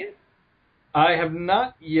up seeing it? I have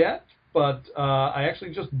not yet, but I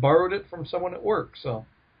actually just borrowed it from someone at work, so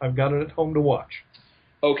I've got it at home to watch.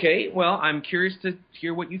 Okay, well, I'm curious to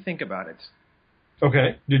hear what you think about it.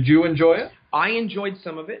 Okay, did you enjoy it? I enjoyed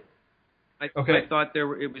some of it. I thought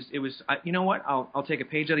it was. You know what? I'll take a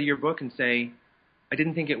page out of your book and say, I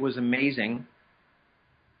didn't think it was amazing.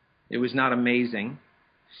 It was not amazing.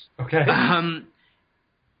 Okay.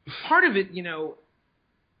 Part of it,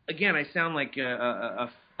 again, I sound like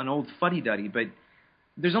an old fuddy-duddy, but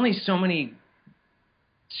there's only so many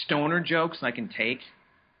stoner jokes I can take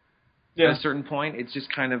at a certain point. It's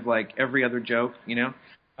just kind of like every other joke,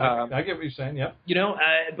 I get what you're saying, yeah.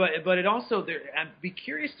 But it also, I'd be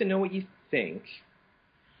curious to know what you think,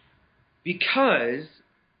 because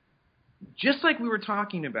just like we were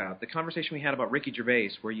talking about, the conversation we had about Ricky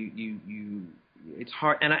Gervais, where it's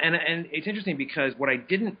hard, and it's interesting because what I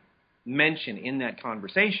didn't mention in that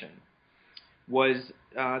conversation was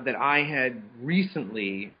that I had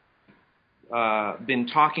recently been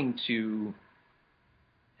talking to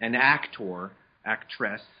an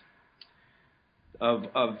actress of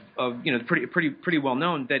pretty well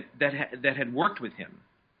known that had worked with him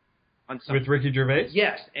on some, with Ricky Gervais.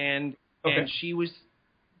 Yes, and she was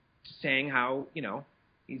saying how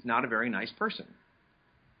he's not a very nice person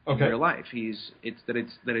in real life. It's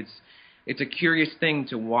a curious thing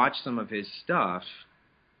to watch some of his stuff,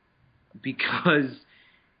 because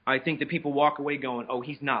I think that people walk away going, oh,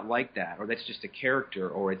 he's not like that, or that's just a character,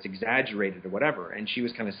 or it's exaggerated, or whatever. And she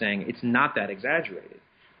was kind of saying, it's not that exaggerated.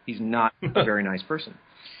 He's not a very nice person.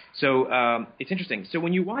 So it's interesting. So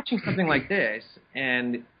when you're watching something like this,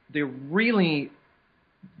 and they're really,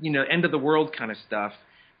 end of the world kind of stuff,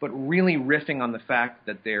 but really riffing on the fact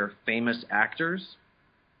that they're famous actors.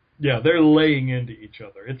 Yeah, they're laying into each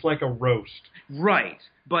other. It's like a roast. Right.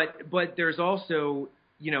 But there's also,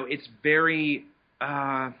 it's very,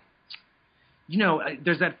 there's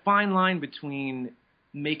that fine line between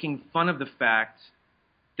making fun of the fact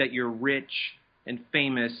that you're rich and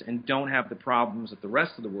famous and don't have the problems that the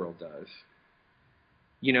rest of the world does.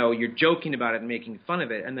 You're joking about it and making fun of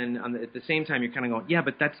it, and then at the same time you're kind of going, yeah,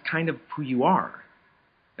 but that's kind of who you are.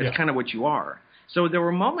 That's kind of what you are. So there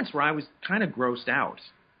were moments where I was kind of grossed out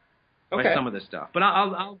by some of this stuff. But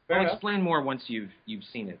I'll explain more once you've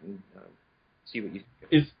seen it and see what you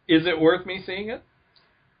think. Is it worth me seeing it?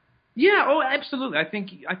 Yeah. Oh, absolutely. I think.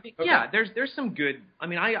 Okay. Yeah. There's some good. I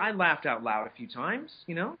mean, I laughed out loud a few times.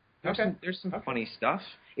 There's some funny stuff.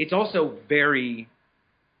 It's also very,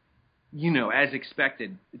 as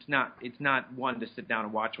expected. It's not one to sit down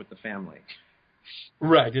and watch with the family.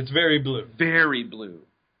 Right. It's very blue. Very blue.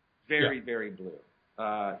 Very blue.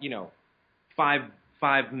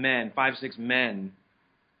 6 men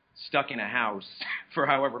stuck in a house for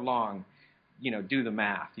however long. Do the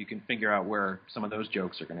math. You can figure out where some of those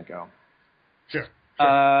jokes are going to go. Sure.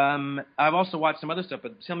 I've also watched some other stuff,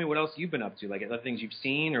 but tell me what else you've been up to, like other things you've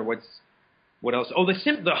seen, or what else? Oh,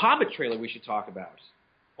 the Hobbit trailer we should talk about.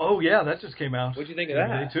 Oh yeah, that just came out. What'd you think of that?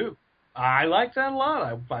 Me too. I liked that a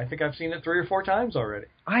lot. I think I've seen it 3 or 4 times already.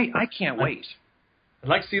 I can't wait. I'd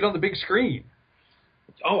like to see it on the big screen.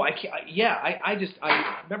 Oh, I can't. Yeah, I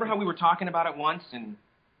remember how we were talking about it once, and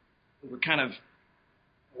we were kind of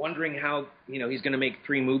wondering how he's going to make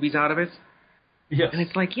 3 movies out of it. Yes. And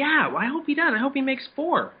it's like, yeah, I hope he does. I hope he makes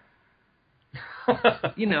 4.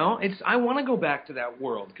 I want to go back to that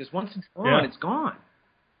world, because once it's gone, it's gone.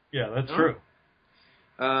 Yeah, that's true.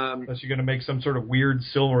 Unless you're going to make some sort of weird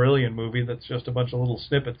Silmarillion movie that's just a bunch of little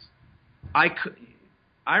snippets. I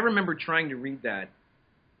remember trying to read that,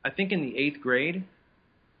 I think in the 8th grade.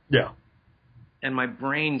 Yeah. And my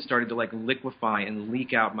brain started to liquefy and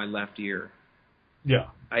leak out my left ear. Yeah.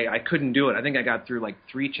 I couldn't do it. I think I got through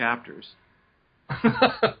 3 chapters.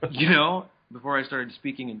 Before I started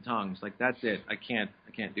speaking in tongues. That's it. I can't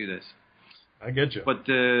do this. I get you. But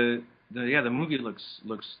the movie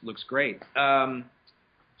looks great.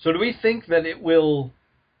 So do we think that it will,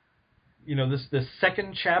 this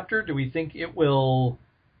second chapter, do we think it will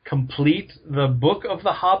complete the book of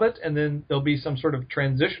The Hobbit and then there'll be some sort of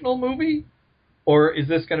transitional movie? Or is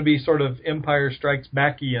this going to be sort of Empire Strikes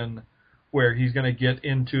Backian, where he's going to get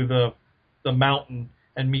into the mountain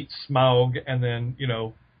and meet Smaug, and then,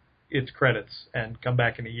 it's credits and come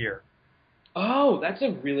back in a year? Oh, that's a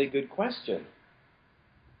really good question.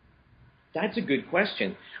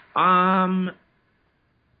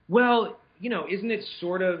 Well, isn't it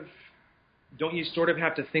sort of? Don't you sort of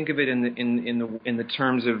have to think of it in the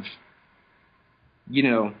terms of,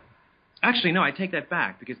 Actually, no, I take that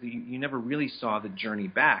back because you never really saw the journey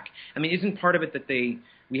back. I mean, isn't part of it that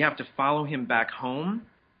we have to follow him back home?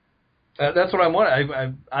 That's what I'm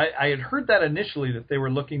wondering. I had heard that initially, that they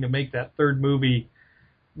were looking to make that third movie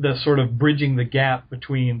the sort of bridging the gap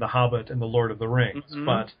between The Hobbit and The Lord of the Rings. Mm-hmm.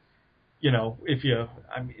 But,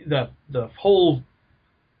 the whole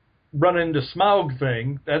run into Smaug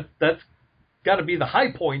thing, that's got to be the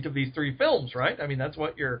high point of these three films, right? I mean, that's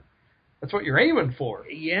what you're aiming for.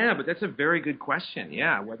 Yeah, but that's a very good question.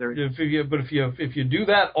 Yeah, whether if you do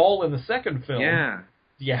that all in the second film,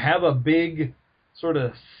 do you have a big sort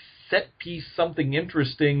of set piece, something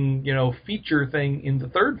interesting, feature thing in the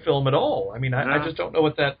third film at all? I mean, I just don't know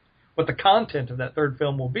what the content of that third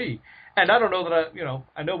film will be. And I don't know that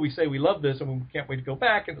I know we say we love this and we can't wait to go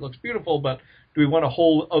back and it looks beautiful, but do we want a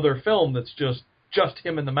whole other film that's just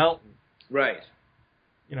him in the mountain? Right.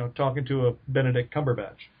 Talking to a Benedict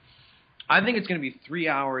Cumberbatch. I think it's going to be 3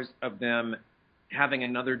 hours of them having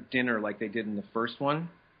another dinner like they did in the first one.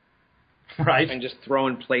 Right. And just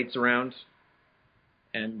throwing plates around.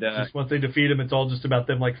 And just once they defeat him, it's all just about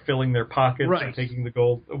them like filling their pockets and taking the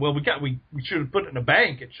gold. Well, we should have put it in a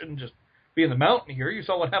bank. It shouldn't just be in the mountain here. You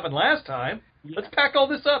saw what happened last time. Let's pack all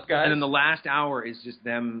this up, guys. And then the last hour is just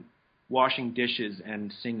them washing dishes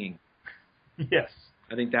and singing. Yes.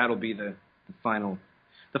 I think that'll be the final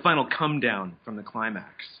come down from the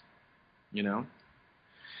climax. Yeah,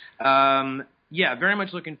 very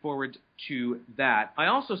much looking forward to that. I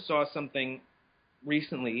also saw something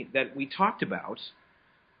recently that we talked about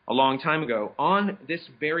a long time ago on this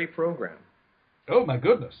very program. Oh, my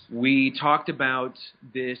goodness. We talked about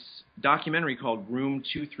this documentary called Room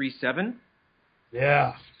 237.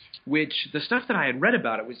 Yeah. Which the stuff that I had read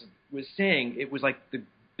about it was saying it was like the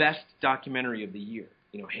best documentary of the year.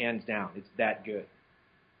 Hands down. It's that good.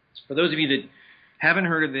 For those of you that haven't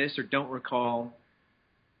heard of this or don't recall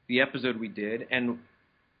the episode we did, and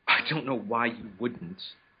I don't know why you wouldn't.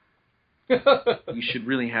 You should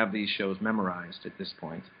really have these shows memorized at this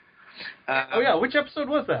point. Which episode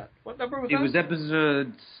was that? What number was that? It was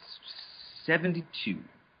episode 72.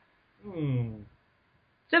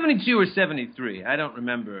 72 or 73. I don't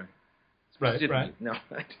remember. Right. No,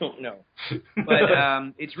 I don't know. But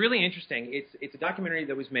it's really interesting. It's a documentary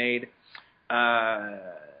that was made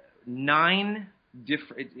 9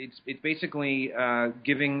 different. It's basically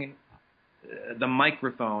giving the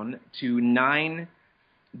microphone to 9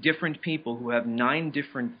 different people who have 9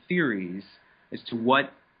 different theories as to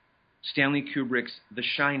what Stanley Kubrick's The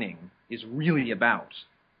Shining is really about.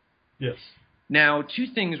 Yes. Now, 2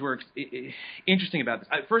 things were interesting about this.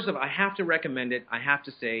 First of all, I have to recommend it. I have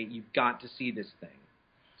to say you've got to see this thing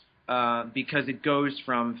because it goes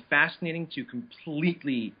from fascinating to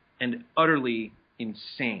completely and utterly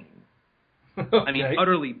insane. Okay. I mean,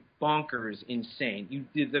 utterly bonkers insane.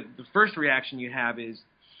 The first reaction you have is,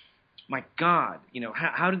 my God,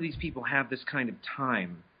 how do these people have this kind of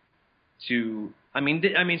time to? I mean,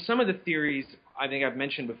 some of the theories I think I've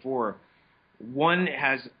mentioned before. One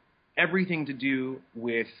has everything to do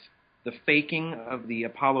with the faking of the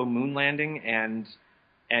Apollo moon landing and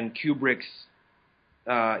Kubrick's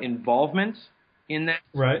involvement in that.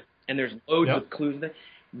 Right. And there's loads of clues there.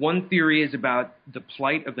 One theory is about the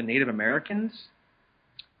plight of the Native Americans.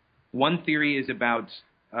 One theory is about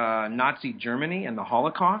Nazi Germany and the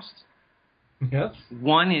Holocaust. Yes.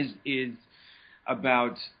 One is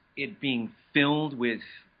about it being filled with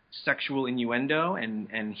sexual innuendo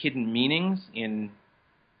and hidden meanings in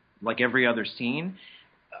like every other scene.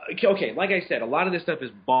 Okay, like I said, a lot of this stuff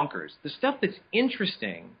is bonkers. The stuff that's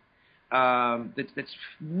interesting, that's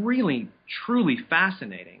really, truly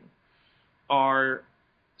fascinating, are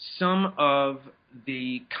some of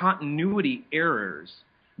the continuity errors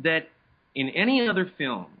that in any other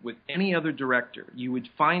film with any other director, you would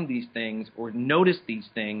find these things or notice these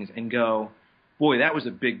things and go, boy, that was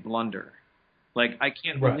a big blunder. Like, I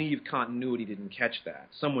can't believe continuity didn't catch that.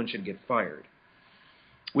 Someone should get fired.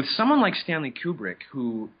 With someone like Stanley Kubrick,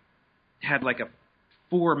 who had like a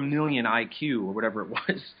 4 million IQ or whatever it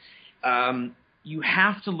was, you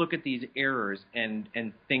have to look at these errors and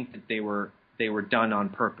think that they were done on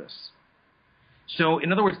purpose. So,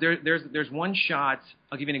 in other words, there's one shot.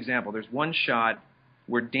 I'll give you an example. There's one shot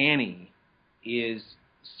where Danny is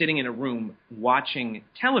sitting in a room watching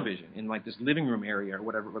television in like this living room area or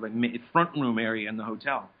whatever, or like front room area in the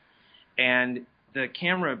hotel, and the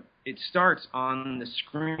camera, it starts on the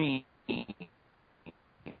screen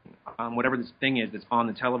on whatever this thing is that's on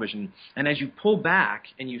the television, and as you pull back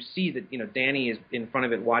and you see that Danny is in front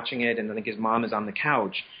of it watching it, and I think his mom is on the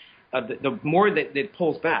couch. The more that it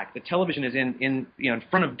pulls back, the television is in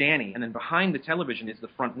front of Danny, and then behind the television is the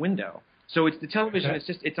front window. So it's the television.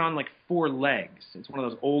 Okay. It's on like 4 legs. It's one of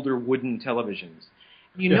those older wooden televisions.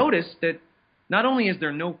 You notice that not only is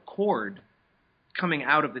there no cord coming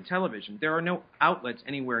out of the television, there are no outlets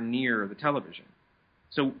anywhere near the television.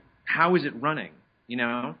 So how is it running? You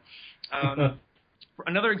know. For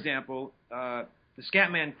another example, the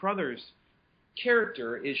Scatman Crothers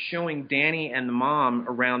character is showing Danny and the mom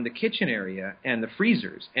around the kitchen area and the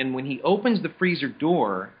freezers. And when he opens the freezer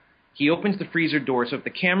door, so if the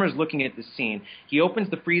camera's looking at the scene, he opens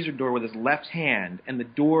the freezer door with his left hand, and the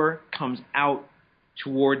door comes out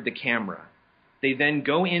toward the camera. They then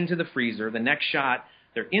go into the freezer. The next shot,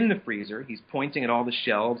 they're in the freezer. He's pointing at all the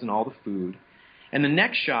shelves and all the food. And the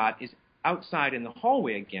next shot is outside in the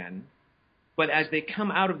hallway again. But as they come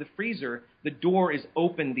out of the freezer, the door is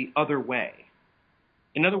open the other way.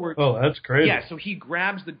 In other words, oh, that's crazy. Yeah, so he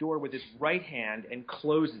grabs the door with his right hand and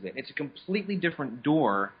closes it. It's a completely different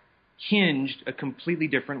door, hinged a completely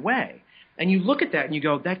different way. And you look at that and you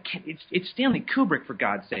go, it's Stanley Kubrick, for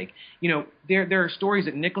God's sake. You know, there are stories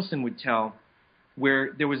that Nicholson would tell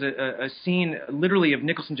where there was a scene literally of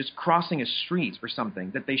Nicholson just crossing a street or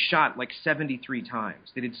something that they shot like 73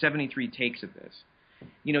 times. They did 73 takes of this.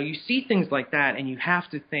 You know, you see things like that and you have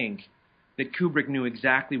to think that Kubrick knew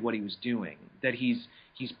exactly what he was doing, that he's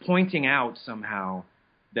pointing out somehow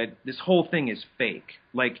that this whole thing is fake.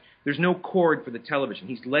 Like, there's no cord for the television.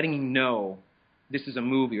 He's letting you know this is a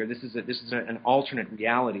movie or this is an alternate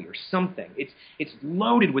reality or something. It's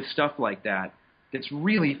loaded with stuff like that that's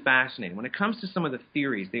really fascinating. When it comes to some of the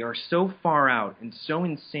theories, they are so far out and so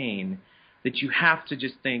insane that you have to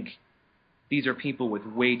just think these are people with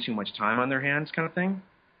way too much time on their hands, kind of thing.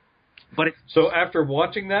 But so after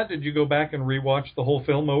watching that, did you go back and rewatch the whole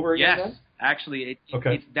film over again? Yes, actually,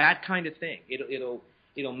 it's that kind of thing.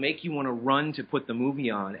 It'll make you want to run to put the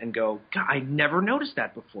movie on and go, God, I never noticed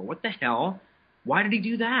that before. What the hell? Why did he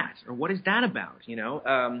do that? Or what is that about? You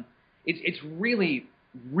know, it's really,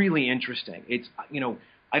 really interesting. It's, you know,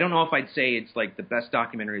 I don't know if I'd say it's like the best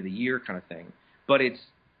documentary of the year kind of thing, but it's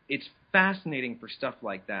fascinating for stuff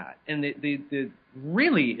like that. And the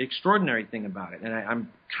really extraordinary thing about it, and I'm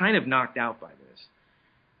kind of knocked out by this.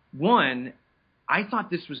 One, I thought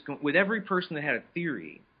this was with every person that had a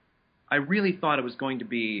theory, I really thought it was going to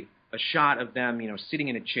be a shot of them, you know, sitting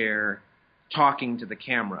in a chair, talking to the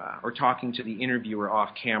camera or talking to the interviewer off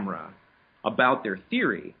camera about their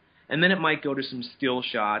theory. And then it might go to some still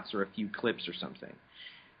shots or a few clips or something.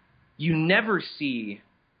 You never see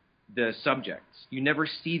the subjects. You never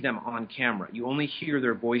see them on camera. You only hear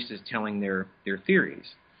their voices telling their theories.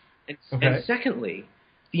 And secondly,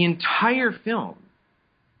 the entire film,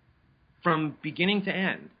 from beginning to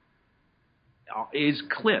end, is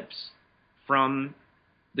clips from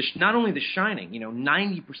not only The Shining. You know,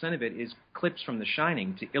 90% of it is clips from The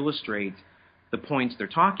Shining to illustrate the points they're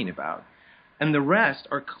talking about. And the rest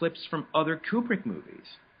are clips from other Kubrick movies.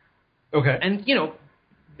 Okay. And, you know,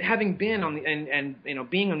 having been on the and you know,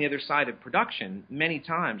 being on the other side of production many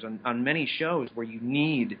times on many shows where you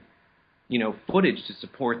need, you know, footage to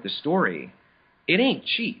support the story, it ain't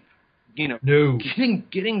cheap. You know, no.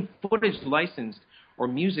 Getting footage licensed or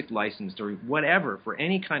music licensed or whatever for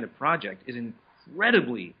any kind of project is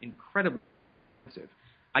incredibly expensive.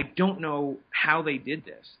 I don't know how they did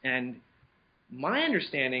this. And my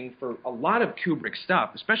understanding for a lot of Kubrick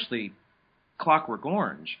stuff, especially Clockwork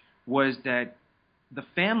Orange, was that the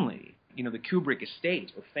family, you know, the Kubrick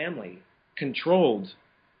estate or family, controlled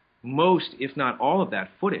most, if not all, of that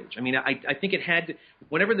footage. I mean, I think it had to,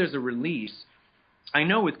 whenever there's a release, I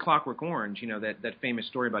know with Clockwork Orange, you know, that famous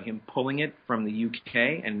story about him pulling it from the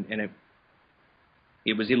UK, and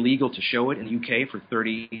it was illegal to show it in the UK for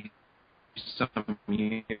 30-some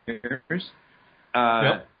years.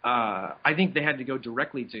 I think they had to go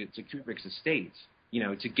directly to Kubrick's estate, you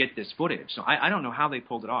know, to get this footage. So I don't know how they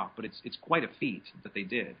pulled it off, but it's quite a feat that they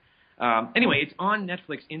did. Anyway, it's on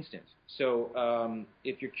Netflix Instant. So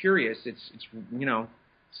if you're curious, it's you know,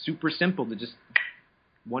 super simple to just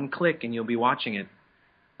one click and you'll be watching it.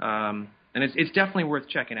 And it's definitely worth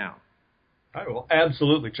checking out. I will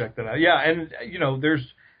absolutely check that out. Yeah, and you know,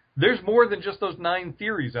 there's more than just those 9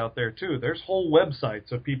 theories out there too. There's whole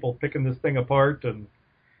websites of people picking this thing apart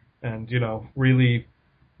and you know, really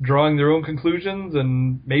drawing their own conclusions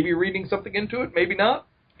and maybe reading something into it, maybe not.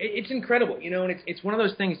 It's incredible, you know, and it's one of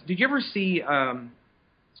those things. Did you ever see?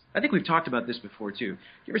 I think we've talked about this before too. Did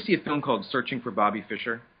you ever see a film called Searching for Bobby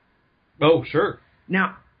Fischer? Oh, sure.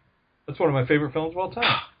 Now, that's one of my favorite films of all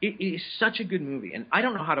time. It is such a good movie, and I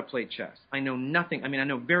don't know how to play chess. I know nothing. I mean, I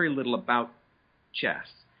know very little about chess,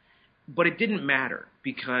 but it didn't matter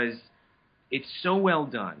because it's so well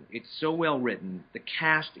done. It's so well written. The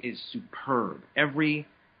cast is superb. Every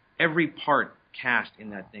every part cast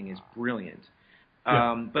in that thing is brilliant.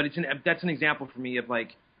 Yeah. But that's an example for me of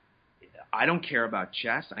like, I don't care about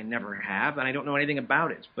chess. I never have, and I don't know anything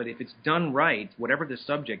about it. But if it's done right, whatever the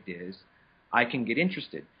subject is, I can get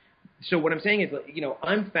interested. So what I'm saying is, you know,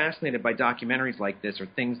 I'm fascinated by documentaries like this or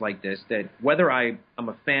things like this that whether I'm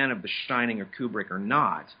a fan of The Shining or Kubrick or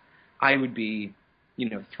not, I would be, you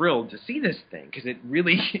know, thrilled to see this thing because it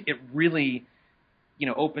really, you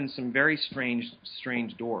know, opens some very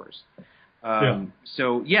strange doors.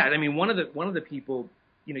 So yeah, I mean, one of the people,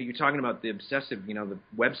 you know, you're talking about the obsessive, you know, the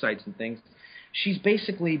websites and things. She's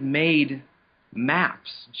basically made maps.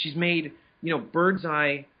 She's made, you know, bird's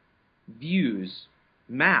eye views,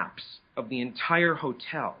 maps of the entire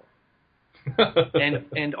hotel,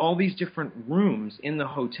 and all these different rooms in the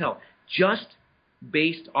hotel, just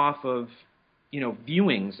based off of, you know,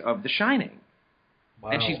 viewings of The Shining.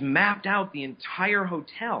 Wow. And she's mapped out the entire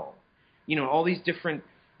hotel. You know, all these different.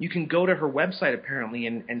 You can go to her website apparently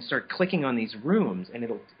and start clicking on these rooms, and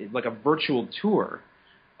it's like a virtual tour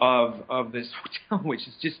of this hotel, which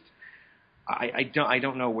is just I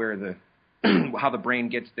don't know where the how the brain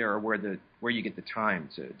gets there or where you get the time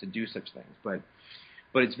to do such things, but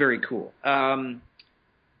it's very cool.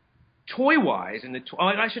 Toy wise, and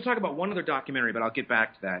I should talk about one other documentary, but I'll get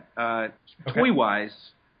back to that. Okay. Toy wise,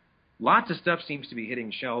 lots of stuff seems to be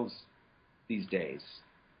hitting shelves these days.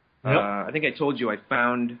 Yep. I think I told you I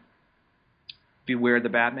found Beware the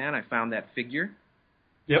Batman. I found that figure.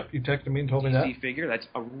 Yep, you texted me and told me that. DC figure. That's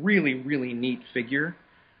a really, really neat figure.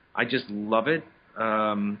 I just love it.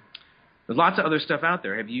 There's lots of other stuff out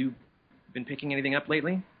there. Have you been picking anything up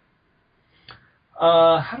lately?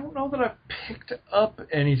 I don't know that I've picked up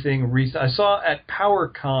anything recent. I saw at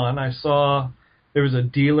PowerCon, there was a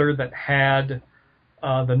dealer that had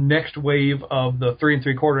the next wave of the 3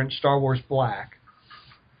 3/4 inch Star Wars Black.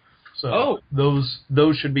 So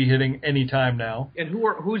those should be hitting any time now. And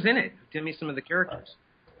who's in it? Tell me some of the characters.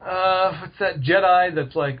 What's that Jedi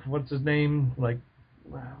that's like, what's his name? Like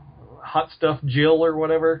Hot Stuff Jill or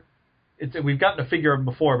whatever. We've gotten a figure of him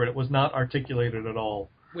before, but it was not articulated at all.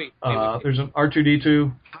 Wait. There's an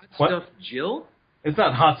R2-D2. Hot Stuff Jill? It's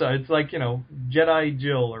not Hot Stuff. It's like, you know, Jedi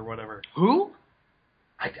Jill or whatever. Who?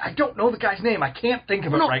 I don't know the guy's name. I can't think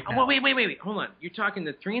of it right now. Wait. Hold on. You're talking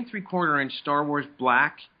the 3 3/4 inch Star Wars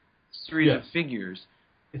Black series of figures.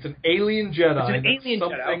 It's an alien Jedi. It's an alien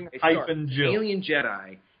something Jedi. Hyphen Jill. Alien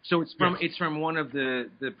Jedi. So it's from one of the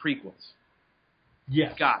prequels.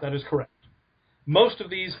 Yes, that is correct. Most of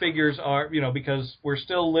these figures are, you know, because we're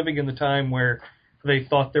still living in the time where they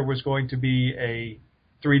thought there was going to be a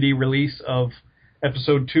 3D release of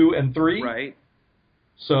Episode 2 and 3. Right.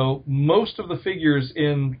 So most of the figures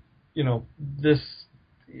in, you know, this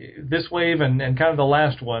wave and kind of the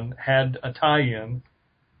last one had a tie-in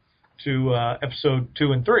to Episode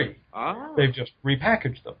 2 and 3. Oh. They've just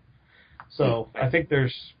repackaged them. So I think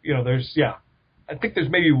there's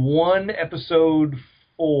maybe one Episode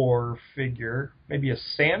 4 figure, maybe a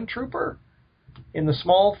Sand Trooper in the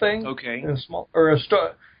small thing. Okay. There's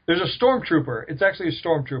a Stormtrooper. It's actually a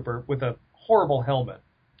Stormtrooper with a horrible helmet.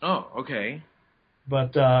 Oh, okay.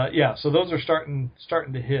 But so those are starting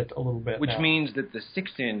to hit a little bit. Which now. means that the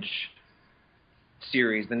 6-inch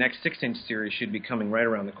series, the next 6-inch series, should be coming right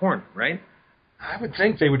around the corner, right? I would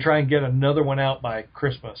think they would try and get another one out by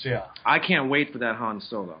Christmas. Yeah. I can't wait for that Han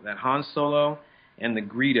Solo. That Han Solo and the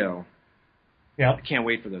Greedo. Yeah. I can't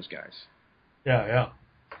wait for those guys. Yeah.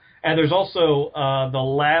 And there's also the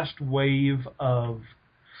last wave of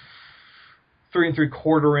 3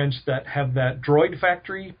 3/4 inch that have that Droid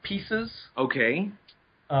Factory pieces. Okay.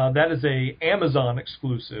 That is a Amazon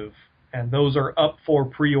exclusive, and those are up for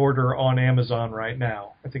pre-order on Amazon right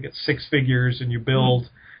now. I think it's 6 figures, and you build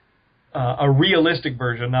a realistic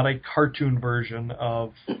version, not a cartoon version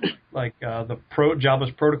of like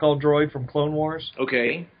Jabba's protocol droid from Clone Wars.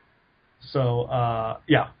 Okay. So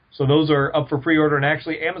so those are up for pre-order, and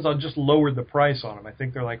actually Amazon just lowered the price on them. I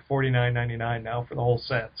think they're like $49.99 now for the whole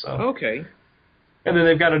set. So okay. And then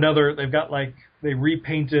they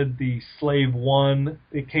repainted the Slave 1.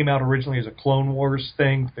 It came out originally as a Clone Wars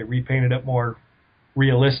thing. They repainted it more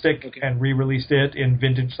realistic and re-released it in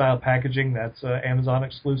vintage-style packaging. That's Amazon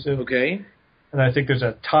exclusive. Okay. And I think there's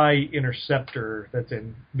a TIE Interceptor that's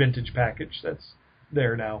in vintage package that's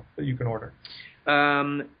there now that you can order.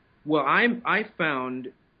 Well, I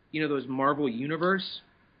found, you know, those Marvel Universe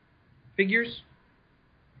figures?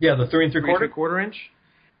 Yeah, the 3 3/4 inch?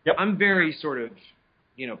 Yep. I'm very sort of,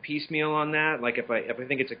 you know, piecemeal on that. Like if I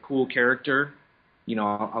think it's a cool character, you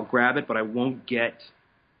know, I'll grab it, but I won't get,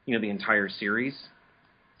 you know, the entire series,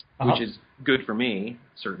 which is good for me,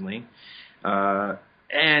 certainly.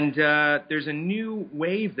 And there's a new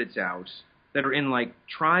wave that's out that are in like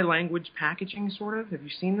tri-language packaging, sort of. Have you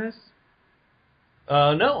seen this?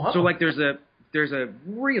 No. Huh? So like there's a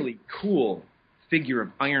really cool figure of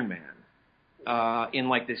Iron Man in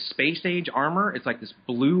like this space age armor. It's like this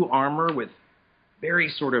blue armor with very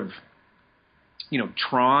sort of,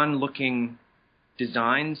 Tron looking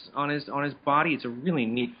designs on his body. It's a really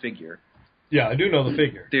neat figure. Yeah, I do know the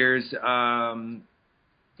figure. There's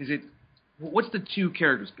what's the two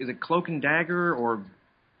characters? Is it Cloak and Dagger or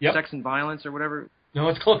Sex and Violence or whatever? No,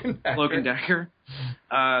 it's Cloak and Dagger. Cloak and Dagger.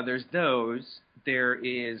 There's those. There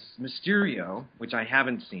is Mysterio, which I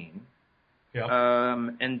haven't seen. Yep.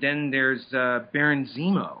 And then there's Baron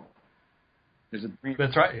Zemo. There's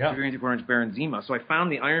That's right, yeah. Orange Baron Zemo. So I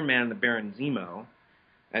found the Iron Man and the Baron Zemo,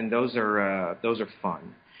 and those are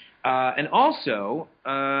fun. And also,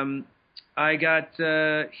 I got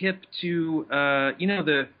hip to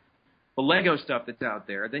the Lego stuff that's out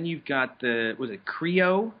there. Then you've got was it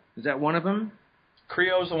Creo? Is that one of them?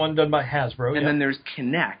 Creo's the one done by Hasbro. And then there's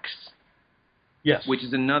K'NEX. Yes. Which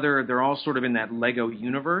is another. They're all sort of in that Lego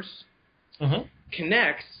universe. Mm-hmm.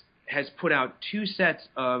 K'NEX has put out 2 sets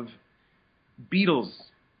of Beatles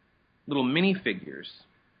little minifigures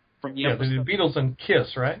from Yellow. Yeah, the Beatles and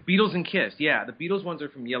Kiss, right? Beatles and Kiss, yeah. The Beatles ones are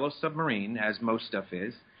from Yellow Submarine, as most stuff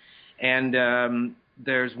is. And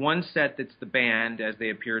there's one set that's the band as they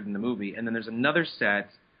appeared in the movie, and then there's another set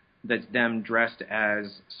that's them dressed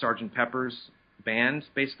as Sgt. Pepper's band,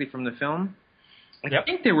 basically from the film. I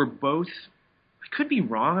think they were both, I could be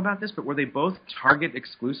wrong about this, but were they both Target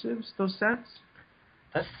exclusives, those sets?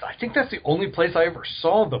 I think that's the only place I ever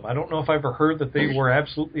saw them. I don't know if I ever heard that they were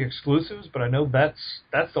absolutely exclusives, but I know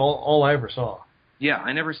that's all I ever saw. Yeah,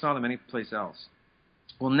 I never saw them anyplace else.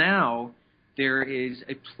 Well, now there is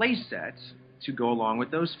a play set to go along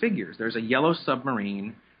with those figures. There's a Yellow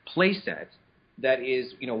Submarine play set that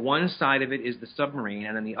is, one side of it is the submarine,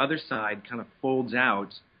 and then the other side kind of folds out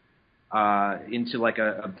into like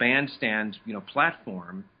a bandstand,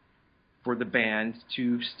 platform for the band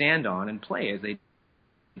to stand on and play as they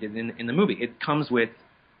did in the movie. It comes with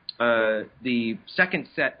the second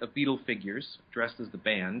set of Beatle figures dressed as the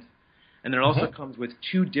band, and then it also comes with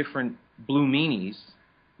 2 different Blue Meanies,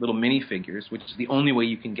 little minifigures, which is the only way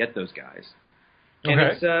you can get those guys. And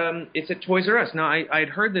it's at Toys R Us. Now, I'd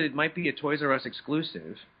heard that it might be a Toys R Us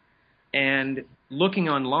exclusive, and looking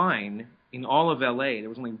online, in all of L.A., there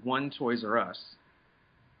was only one Toys R Us,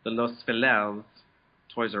 the Los Feliz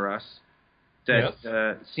Toys R Us,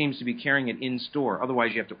 that seems to be carrying it in store.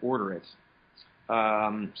 Otherwise, you have to order it.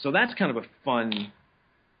 So that's kind of a fun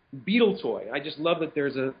Beatle toy. I just love that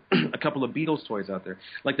there's a couple of Beatles toys out there.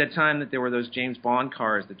 Like that time that there were those James Bond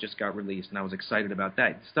cars that just got released, and I was excited about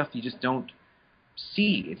that. Stuff you just don't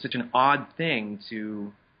see. It's such an odd thing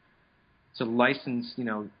to license,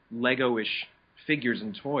 Lego-ish figures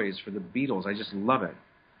and toys for the Beatles. I just love it.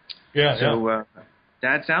 Yeah. So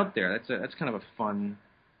that's out there. That's kind of a fun,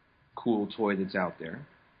 cool toy that's out there.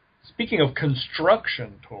 Speaking of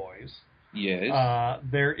construction toys, yes,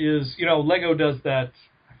 there is, Lego does that.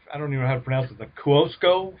 I don't even know how to pronounce it. The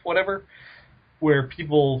Kuosco, whatever, where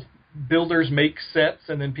builders make sets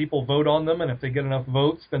and then people vote on them, and if they get enough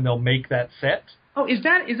votes, then they'll make that set. Oh, is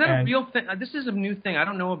that a real thing? This is a new thing. I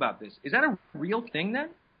don't know about this. Is that a real thing then?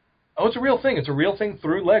 Oh, it's a real thing. It's a real thing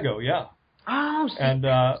through Lego, yeah. Oh, see, and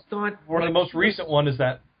one of the most recent one is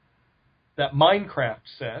that Minecraft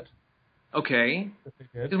set. Okay.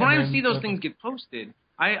 Because when I see those things get posted,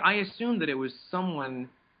 I assume that it was someone,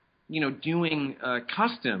 doing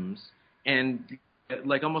customs and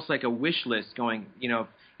like almost like a wish list going,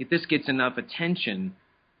 if this gets enough attention,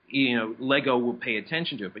 Lego will pay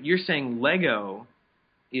attention to it. But you're saying Lego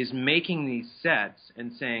is making these sets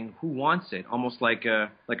and saying who wants it, almost like a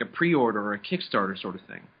pre-order or a Kickstarter sort of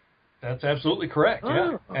thing. That's absolutely correct.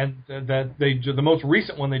 Yeah, and the most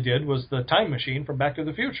recent one they did was the Time Machine from Back to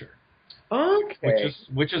the Future. Okay.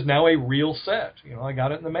 Which is now a real set. I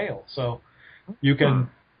got it in the mail, so you can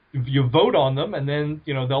you vote on them, and then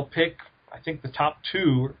they'll pick I think the top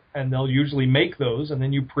 2, and they'll usually make those, and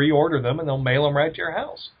then you pre-order them, and they'll mail them right to your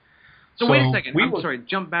house. So wait a second. I'm sorry.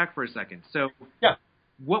 Jump back for a second. So yeah,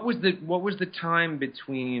 what was the time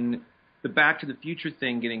between the Back to the Future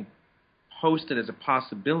thing getting posted as a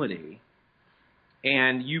possibility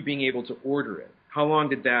and you being able to order it? How long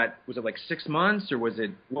did that? Was it like 6 months, or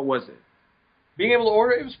what was it? Being able to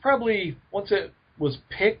order it was probably, once it was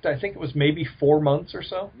picked, I think it was maybe 4 months or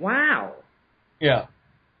so. Wow. Yeah.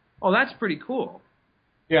 Oh, that's pretty cool.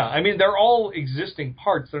 Yeah, I mean, they're all existing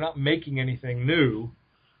parts. They're not making anything new.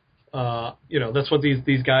 That's what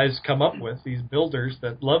these guys come up with, these builders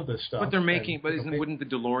that love this stuff. But they're making, wouldn't the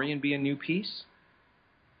DeLorean be a new piece?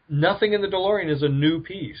 Nothing in the DeLorean is a new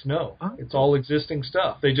piece. No, it's all existing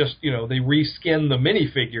stuff. They just, they reskin the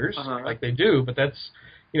minifigures like they do, but that's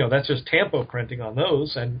just tampo printing on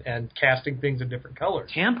those and casting things in different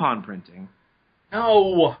colors. Tampon printing?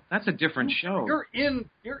 No, that's a different show.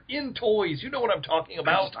 You're in toys. You know what I'm talking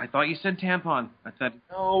about. I thought you said tampon. I thought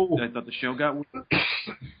the show got weird.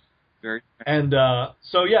 Very. And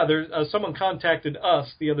there's someone contacted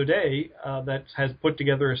us the other day that has put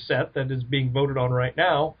together a set that is being voted on right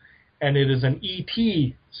now, and it is an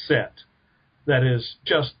E.T. set that is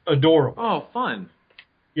just adorable. Oh, fun!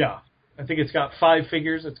 Yeah, I think it's got 5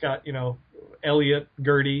 figures. It's got Elliot,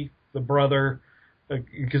 Gertie, the brother,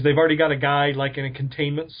 because they've already got a guy like in a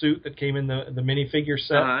containment suit that came in the minifigure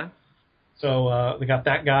set. So they got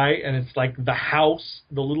that guy, and it's like the house,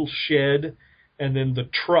 the little shed, and then the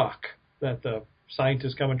truck that the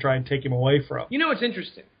scientists come and try and take him away from. You know what's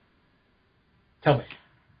interesting? Tell me.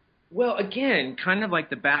 Well, again, kind of like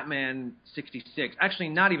the Batman 66. Actually,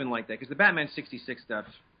 not even like that, because the Batman 66 stuff,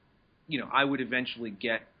 I would eventually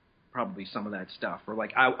get probably some of that stuff. Or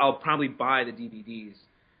like I'll probably buy the DVDs,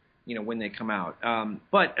 when they come out.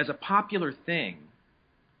 But as a popular thing,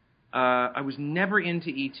 I was never into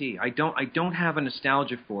E.T. I don't have a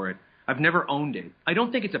nostalgia for it. I've never owned it. I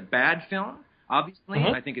don't think it's a bad film. Obviously,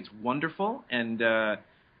 I think it's wonderful and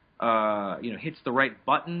hits the right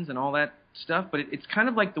buttons and all that stuff. But it's kind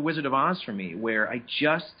of like The Wizard of Oz for me, where I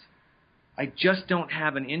just don't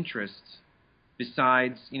have an interest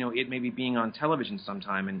besides it maybe being on television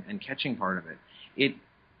sometime and catching part of it.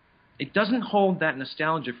 It doesn't hold that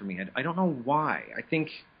nostalgia for me. I don't know why. I think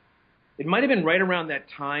it might have been right around that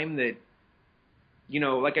time that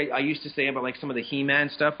like I used to say about like some of the He-Man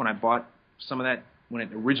stuff when I bought some of that. When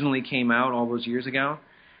it originally came out all those years ago,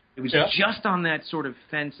 it was just on that sort of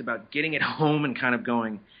fence about getting it home and kind of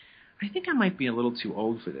going, I think I might be a little too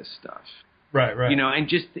old for this stuff. Right. And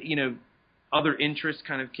just, other interests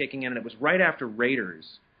kind of kicking in. And it was right after Raiders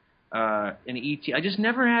and E.T. I just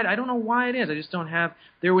never had, I don't know why it is. I just don't have,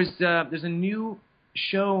 there's a new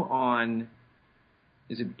show on,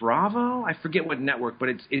 is it Bravo? I forget what network, but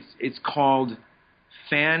it's called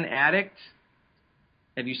Fan Addict.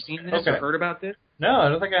 Have you seen this or heard about this? No, I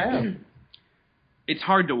don't think I have. It's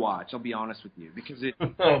hard to watch, I'll be honest with you, because it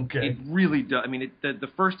really does. I mean, the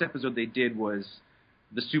first episode they did was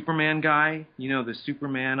the Superman guy, the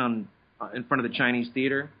Superman in front of the Chinese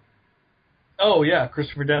theater. Oh, yeah,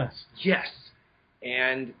 Christopher Dennis. Yes.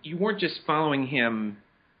 And you weren't just following him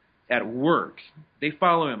at work. They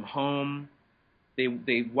follow him home.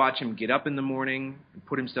 They watch him get up in the morning and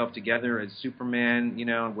put himself together as Superman,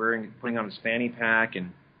 putting on his fanny pack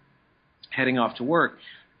and heading off to work.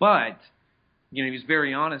 But, he was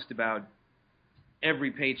very honest about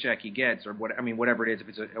every paycheck he gets or whatever it is. If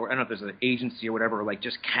it's I don't know if there's an agency or whatever, or like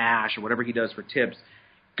just cash or whatever he does for tips,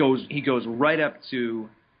 he goes right up to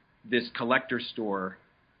this collector store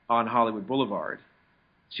on Hollywood Boulevard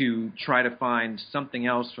to try to find something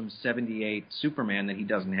else from 78 Superman that he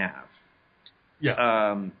doesn't have.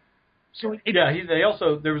 Yeah.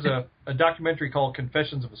 There was a documentary called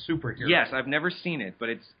Confessions of a Superhero. Yes, I've never seen it, but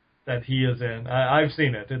it's that he is in. I've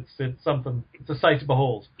seen it. It's something. It's a sight to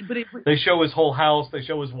behold. But they show his whole house. They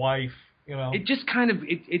show his wife. It just kind of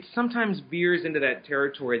it sometimes veers into that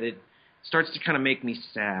territory that starts to kind of make me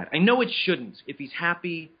sad. I know it shouldn't. If he's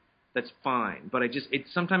happy, that's fine. But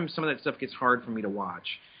sometimes some of that stuff gets hard for me to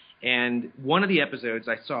watch. And one of the episodes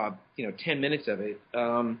I saw, 10 minutes of it,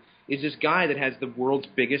 is this guy that has the world's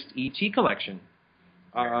biggest E.T. collection.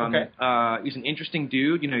 He's an interesting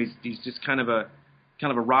dude. He's just kind of a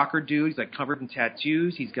rocker dude. He's like covered in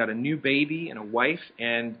tattoos. He's got a new baby and a wife,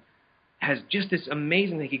 and has just this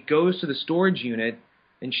amazing thing. He goes to the storage unit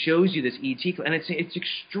and shows you this E.T. and it's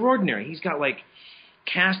extraordinary. He's got like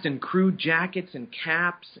cast and crew jackets and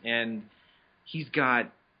caps, and he's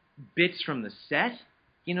got bits from the set.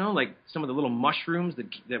 Like some of the little mushrooms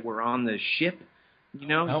that were on the ship. He's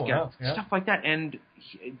got stuff like that, and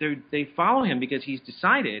they follow him because he's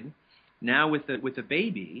decided now with the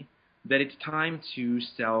baby that it's time to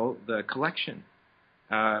sell the collection,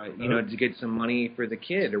 to get some money for the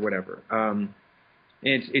kid or whatever.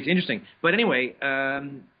 It's interesting, but anyway,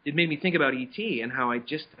 it made me think about E.T. and how I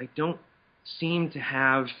don't seem to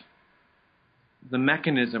have the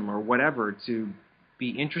mechanism or whatever to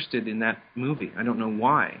be interested in that movie. I don't know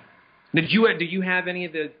why. Did you have any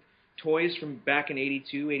of the toys from back in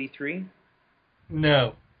 82, 83?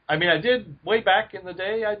 No. I mean, I did way back in the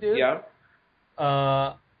day, I did. Yeah.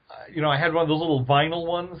 I had one of those little vinyl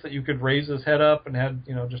ones that you could raise his head up and had,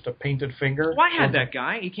 just a painted finger. Well, I had that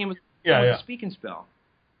guy. He came with a speak and spell.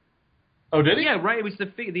 Oh, did he? Yeah, right. It was the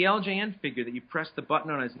LJN figure that you pressed the button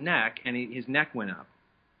on his neck, and his neck went up.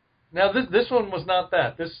 Now, this one was not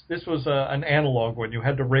that. This was an analog one. You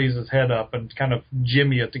had to raise his head up and kind of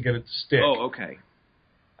jimmy it to get it to stick. Oh, okay.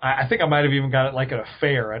 I think I might have even got it like at a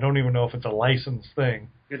fair. I don't even know if it's a licensed thing.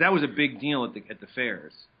 Because that was a big deal at the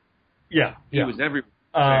fairs. Yeah. He was everywhere.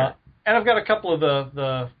 And I've got a couple of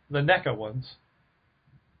the NECA ones.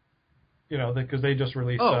 You know, because they just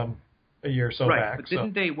released a year or so back.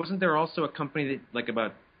 But wasn't there also a company that, like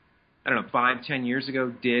about, I don't know, 5-10 years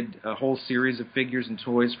ago, did a whole series of figures and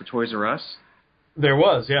toys for Toys R Us? There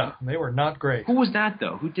was, yeah. They were not great. Who was that,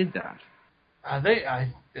 though? Who did that?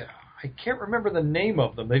 I can't remember the name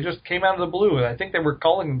of them. They just came out of the blue, and I think they were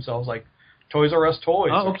calling themselves like Toys R Us Toys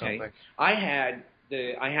or something. I had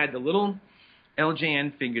the little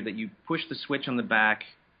LJN figure that you push the switch on the back,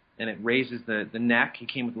 and it raises the neck. It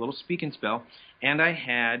came with a little speak and spell, and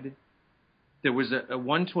there was a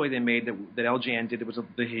one toy they made that LJN did. It was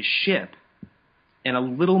his ship, and a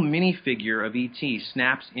little minifigure of E.T.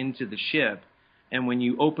 snaps into the ship, and when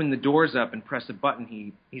you open the doors up and press a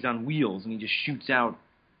button, he's on wheels, and he just shoots out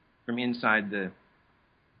from inside the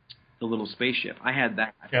little spaceship. I had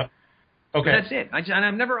that. Yep. Okay. But that's it. And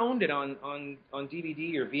I've never owned it on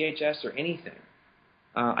DVD or VHS or anything.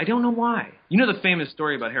 I don't know why. You know the famous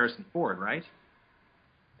story about Harrison Ford, right?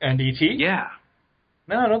 And E.T.? Yeah.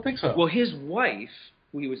 No, I don't think so. Well, his wife,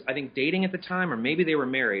 who he was, I think, dating at the time, or maybe they were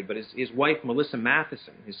married, but his wife, Melissa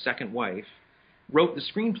Matheson, his second wife, wrote the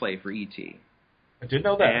screenplay for E.T. I did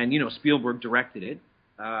know that. And, Spielberg directed it,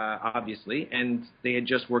 obviously, and they had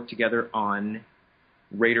just worked together on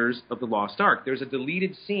Raiders of the Lost Ark. There's a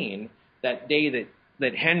deleted scene that day that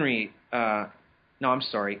Elliot,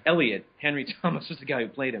 Henry Thomas was the guy who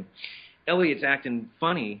played him. Elliot's acting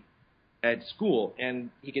funny at school,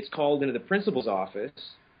 and he gets called into the principal's office,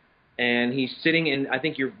 and he's sitting in, I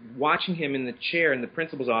think you're watching him in the chair in the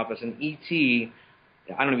principal's office, and E.T.,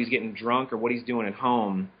 I don't know if he's getting drunk or what he's doing at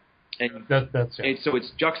home. And that's it. And so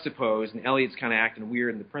it's juxtaposed, and Elliot's kind of acting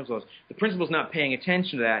weird, and the principal's not paying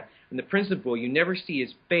attention to that, and the principal, you never see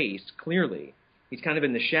his face clearly. He's kind of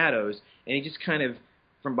in the shadows, and he just kind of,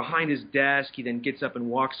 from behind his desk, he then gets up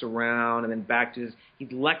and walks around, and then back to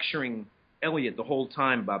he's lecturing Elliot the whole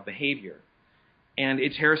time about behavior. And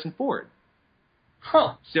it's Harrison Ford.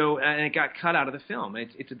 Huh. So, and it got cut out of the film.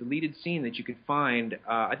 It's a deleted scene that you could find.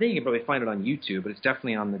 I think you can probably find it on YouTube, but it's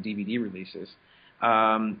definitely on the DVD releases.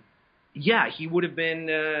 Yeah, he would have been,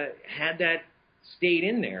 had that stayed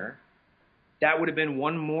in there, that would have been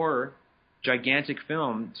one more gigantic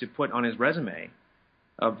film to put on his resume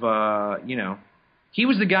of, he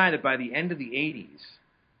was the guy that by the end of the 80s,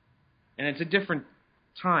 and it's a different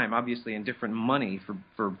time, obviously, and different money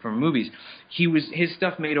for movies, his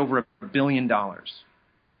stuff made over $1 billion.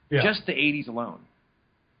 Yeah. Just the 80s alone.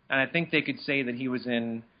 And I think they could say that he was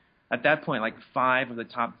in, at that point, like 5 of the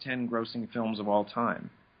top 10 grossing films of all time.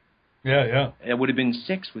 Yeah. It would have been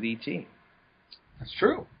 6 with E.T. That's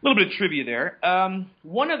true. A little bit of trivia there.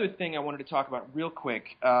 One other thing I wanted to talk about real quick,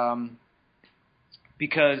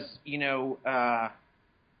 because,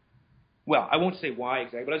 well, I won't say why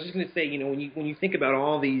exactly, but I was just going to say, when you think about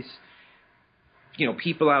all these,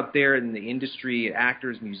 people out there in the industry,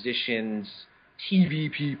 actors, musicians,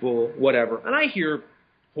 TV people, whatever, and I hear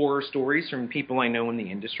horror stories from people I know in the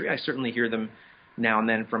industry. I certainly hear them now and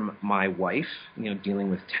then from my wife,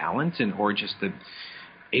 dealing with talent or just the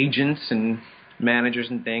agents and managers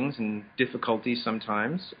and things and difficulties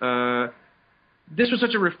sometimes. This was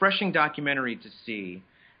such a refreshing documentary to see.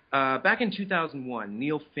 Back in 2001,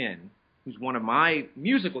 Neil Finn, who's one of my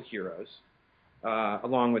musical heroes,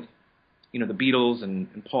 along with, the Beatles and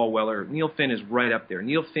Paul Weller. Neil Finn is right up there.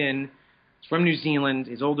 Neil Finn is from New Zealand.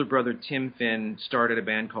 His older brother, Tim Finn, started a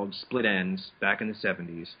band called Split Enz back in the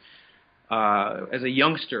 70s. As a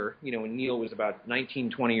youngster, when Neil was about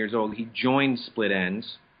 19, 20 years old, he joined Split Enz.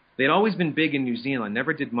 They'd always been big in New Zealand,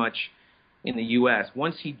 never did much in the U.S.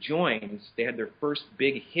 Once he joined, they had their first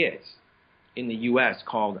big hit in the U.S.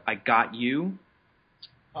 called I Got You,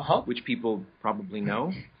 which people probably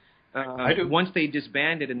know. I do. Once they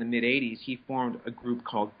disbanded in the mid-'80s, he formed a group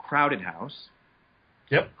called Crowded House,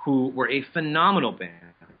 who were a phenomenal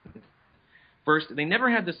band. First, they never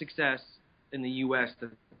had the success in the U.S.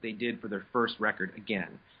 that they did for their first record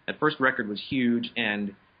again. That first record was huge,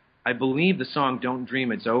 and I believe the song Don't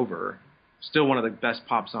Dream It's Over, still one of the best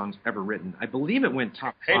pop songs ever written. I believe it went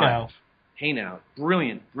top 5. Hey Now.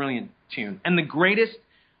 Brilliant, brilliant tune. And the greatest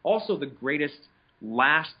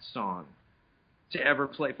last song to ever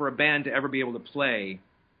play, for a band to ever be able to play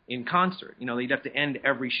in concert. They'd have to end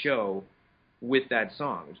every show with that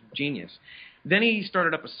song. It was genius. Then he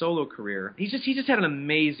started up a solo career. He just had an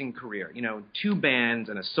amazing career. 2 bands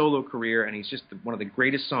and a solo career, and he's just one of the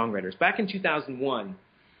greatest songwriters. Back in 2001,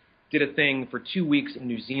 did a thing for 2 weeks in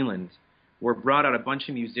New Zealand where it brought out a bunch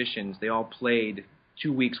of musicians. They all played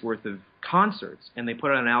 2 weeks' worth of concerts, and they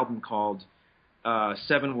put out an album called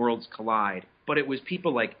Seven Worlds Collide. But it was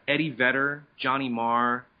people like Eddie Vedder, Johnny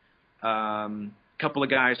Marr, a couple of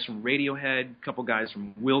guys from Radiohead, a couple of guys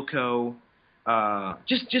from Wilco,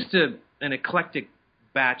 just an eclectic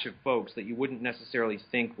batch of folks that you wouldn't necessarily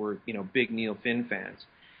think were, big Neil Finn fans.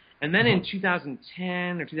 And then in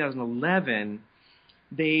 2010 or 2011,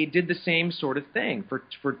 they did the same sort of thing.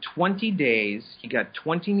 For 20 days, he got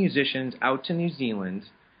 20 musicians out to New Zealand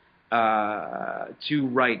to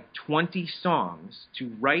write 20 songs,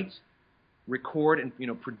 to write, record,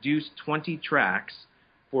 and produce 20 tracks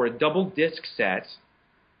for a double disc set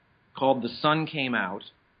called The Sun Came Out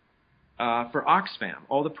for Oxfam.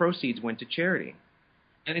 All the proceeds went to charity.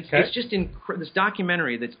 And it's just this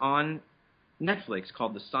documentary that's on Netflix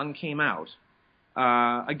called The Sun Came Out.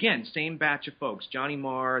 Again, same batch of folks. Johnny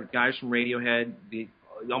Marr, guys from Radiohead,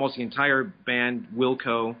 almost the entire band,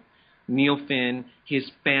 Wilco, Neil Finn,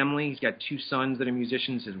 his family. He's got 2 sons that are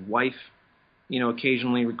musicians. His wife,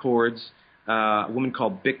 occasionally records. A woman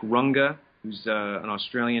called Bic Runga, who's an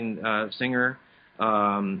Australian singer.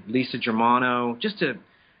 Lisa Germano. Just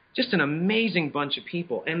an amazing bunch of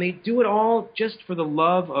people. And they do it all just for the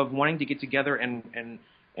love of wanting to get together and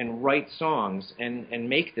write songs and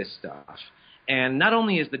make this stuff. And not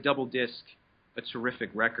only is the double disc a terrific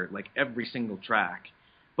record, like every single track,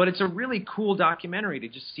 but it's a really cool documentary to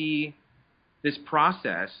just see this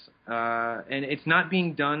process. And it's not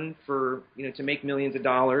being done for, to make millions of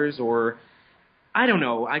dollars or, I don't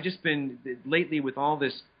know. I've just been, lately with all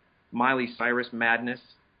this Miley Cyrus madness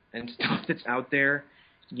and stuff that's out there,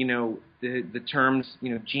 the terms,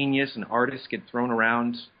 genius and artist get thrown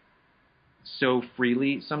around so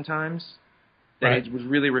freely sometimes that right. It was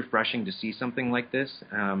really refreshing to see something like this,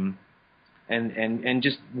 and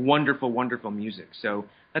just wonderful, wonderful music. So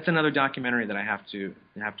that's another documentary that I have to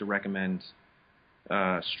recommend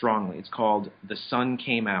strongly. It's called The Sun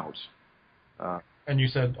Came Out. And you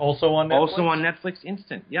said also on Netflix? Also on Netflix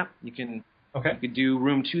Instant. Yep, you can. Okay. You could do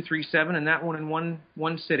Room 237 and that one in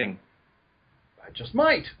one sitting. I just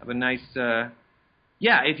might have a nice.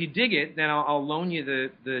 If you dig it, then I'll loan you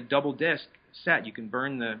the double disc set. You can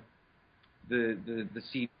burn the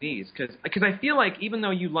CDs because I feel like even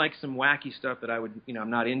though you like some wacky stuff that I would I'm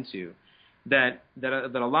not into, that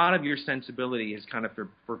a lot of your sensibility is kind of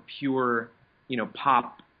for pure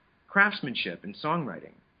pop craftsmanship and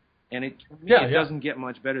songwriting, and it doesn't get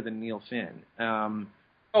much better than Neil Finn.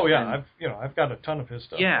 I've got a ton of his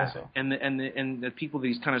stuff. Yeah, also. and the people that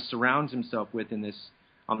he kind of surrounds himself with on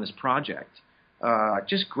this project,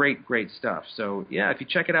 just great stuff. So if you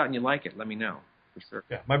check it out and you like it, let me know for sure.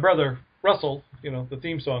 Yeah, my brother Russell, the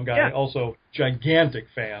theme song guy, also gigantic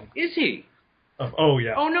fan. Is he? Oh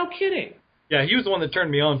yeah. Oh no kidding. Yeah, he was the one that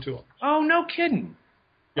turned me on to him. Oh no kidding.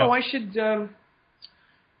 Yeah. Oh, I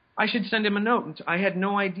should send him a note. I had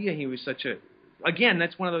no idea he was such a. Again,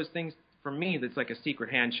 that's one of those things for me that's like a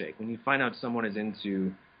secret handshake. When you find out someone is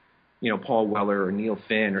into, Paul Weller or Neil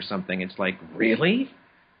Finn or something, it's like, really?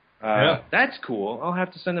 That's cool. I'll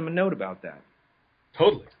have to send him a note about that.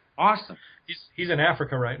 Totally. Awesome. He's in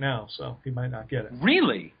Africa right now, so he might not get it.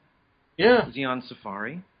 Really? Yeah. Is he on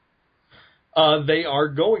safari? They are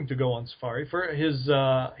going to go on safari. For his,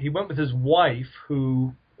 he went with his wife,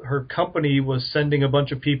 who her company was sending a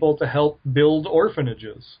bunch of people to help build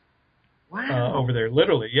orphanages. Wow. Over there,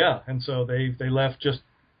 literally, yeah. And so they left just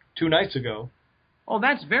 2 nights ago. Oh,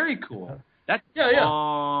 that's very cool. That's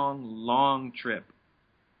a long trip.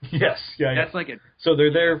 Yes, yeah. That's like it. So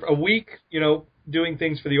they're there a week, doing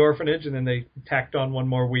things for the orphanage, and then they tacked on 1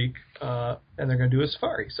 more week, and they're going to do a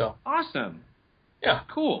safari. So awesome. Yeah,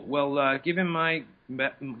 cool. Well, give him my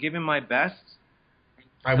best.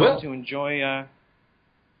 I will to enjoy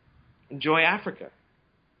Africa.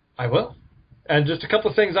 I will. And just a couple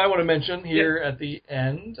of things I want to mention here at the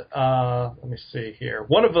end. Let me see here.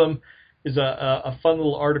 One of them is a fun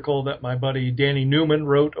little article that my buddy Danny Newman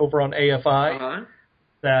wrote over on AFI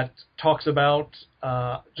that talks about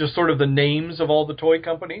just sort of the names of all the toy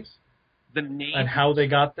companies. The names? And how they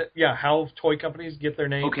got how toy companies get their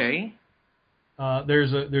names. Okay.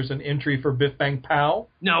 There's an entry for Biff Bang Pow.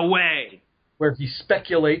 No way. Where he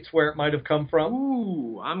speculates where it might have come from.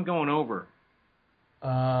 Ooh, I'm going over.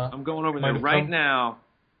 I'm going over there right now.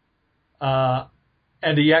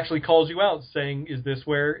 And he actually calls you out saying, is this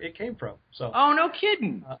where it came from? So. Oh, no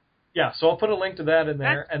kidding. So I'll put a link to that in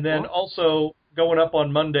there. That's and then also going up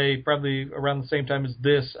on Monday, probably around the same time as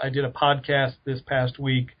this, I did a podcast this past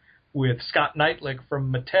week with Scott Neitlich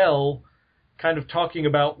from Mattel, kind of talking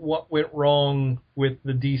about what went wrong with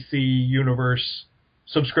the DC Universe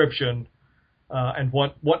subscription and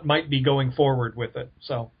what might be going forward with it.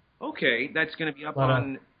 So okay, that's going to be up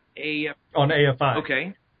on AFI.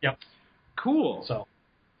 Okay. Yep. Cool. So,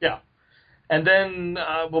 yeah. And then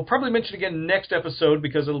we'll probably mention again next episode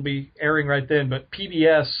because it'll be airing right then, but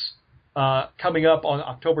PBS coming up on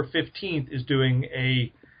October 15th is doing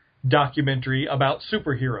a documentary about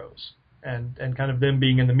superheroes and kind of them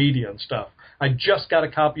being in the media and stuff. I just got a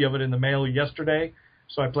copy of it in the mail yesterday,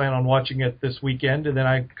 so I plan on watching it this weekend, and then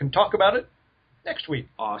I can talk about it next week.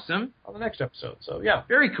 Awesome. On the next episode. So, yeah.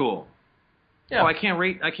 Very cool. Yeah. Oh, I can't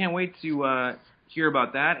wait to hear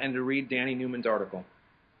about that and to read Danny Newman's article.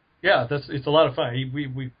 Yeah, it's a lot of fun.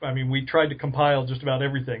 We tried to compile just about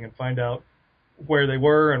everything and find out where they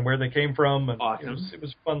were and where they came from, and awesome. It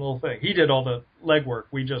was a fun little thing. He did all the legwork.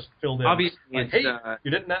 We just filled in. Obviously, hey,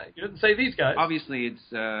 you didn't say these guys. Obviously,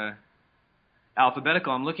 it's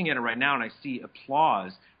alphabetical. I'm looking at it right now, and I see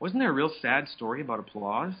Applause. Wasn't there a real sad story about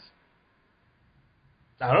Applause?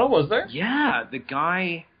 I don't know. Was there? Yeah,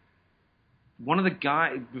 one of the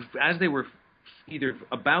guys, as they were either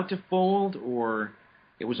about to fold or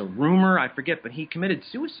it was a rumor, I forget, but he committed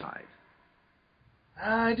suicide.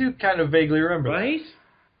 I do kind of vaguely remember right?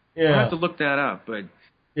 that. Yeah. I'll have to look that up, but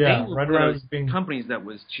yeah, they were right one around of those companies that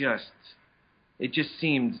was it just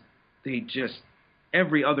seemed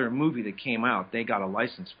every other movie that came out, they got a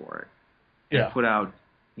license for it. Yeah. And put out,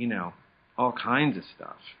 all kinds of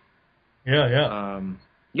stuff. Yeah.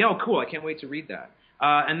 Yeah, cool. I can't wait to read that.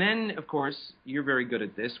 And then, of course, you're very good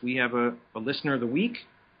at this. We have a listener of the week.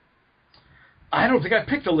 I don't think I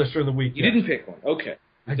picked a listener of the week. You didn't pick one. Okay.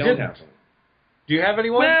 I don't didn't. have one. Do you have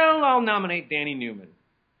anyone? Well, I'll nominate Danny Newman.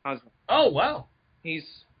 Oh, wow. He's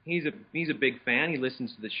a big fan. He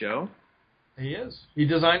listens to the show. He is. He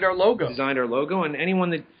designed our logo. And anyone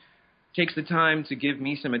that takes the time to give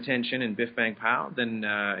me some attention in Biff Bang Pow, then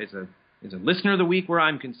is a listener of the week where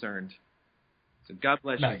I'm concerned. So God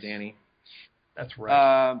bless you, Danny. That's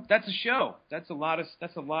right. That's a show. That's a lot of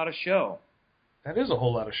show. That is a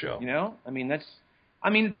whole lot of show.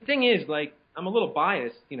 The thing is, I'm a little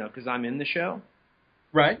biased, because I'm in the show.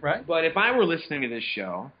 Right. But if I were listening to this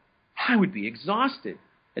show, I would be exhausted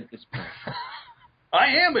at this point. I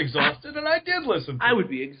am exhausted, and I did listen to I would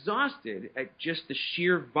be exhausted at just the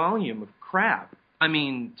sheer volume of crap.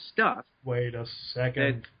 Stuff. Wait a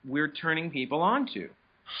second. That we're turning people onto.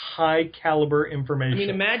 High caliber information.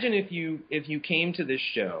 Imagine if you came to this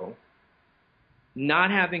show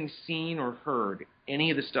not having seen or heard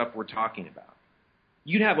any of the stuff we're talking about.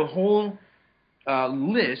 You'd have a whole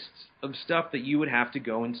list of stuff that you would have to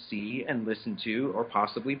go and see and listen to or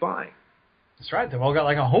possibly buy. That's right. They've all got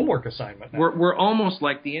like a homework assignment now. We're almost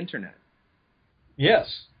like the internet.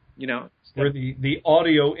 Yes. We're the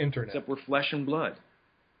audio internet. Except we're flesh and blood.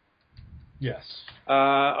 Yes.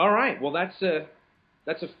 All right. Well, that's a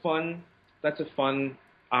fun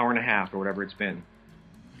hour and a half or whatever it's been.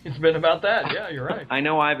 It's been about that. Yeah, you're right. I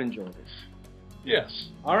know I've enjoyed it. Yes.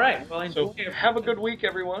 All right. Well, so have a good week,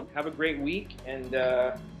 everyone. Have a great week, and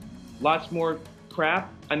lots more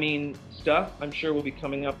crap. Stuff. I'm sure we'll be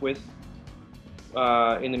coming up with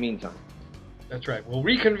in the meantime. That's right. We'll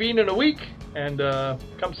reconvene in a week and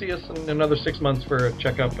come see us in another 6 months for a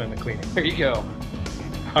checkup and a cleaning. There you go.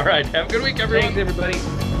 All right. Have a good week, everyone. Thanks, everybody.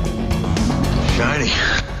 Shiny.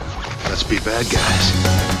 Let's be bad guys.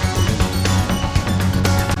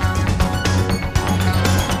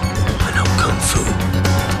 I know Kung Fu.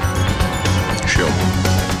 Show me.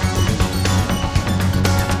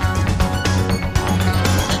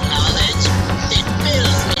 The knowledge that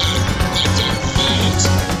fills me, it is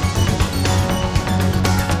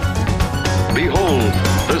Behold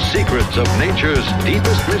the secrets of nature's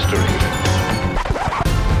deepest mystery.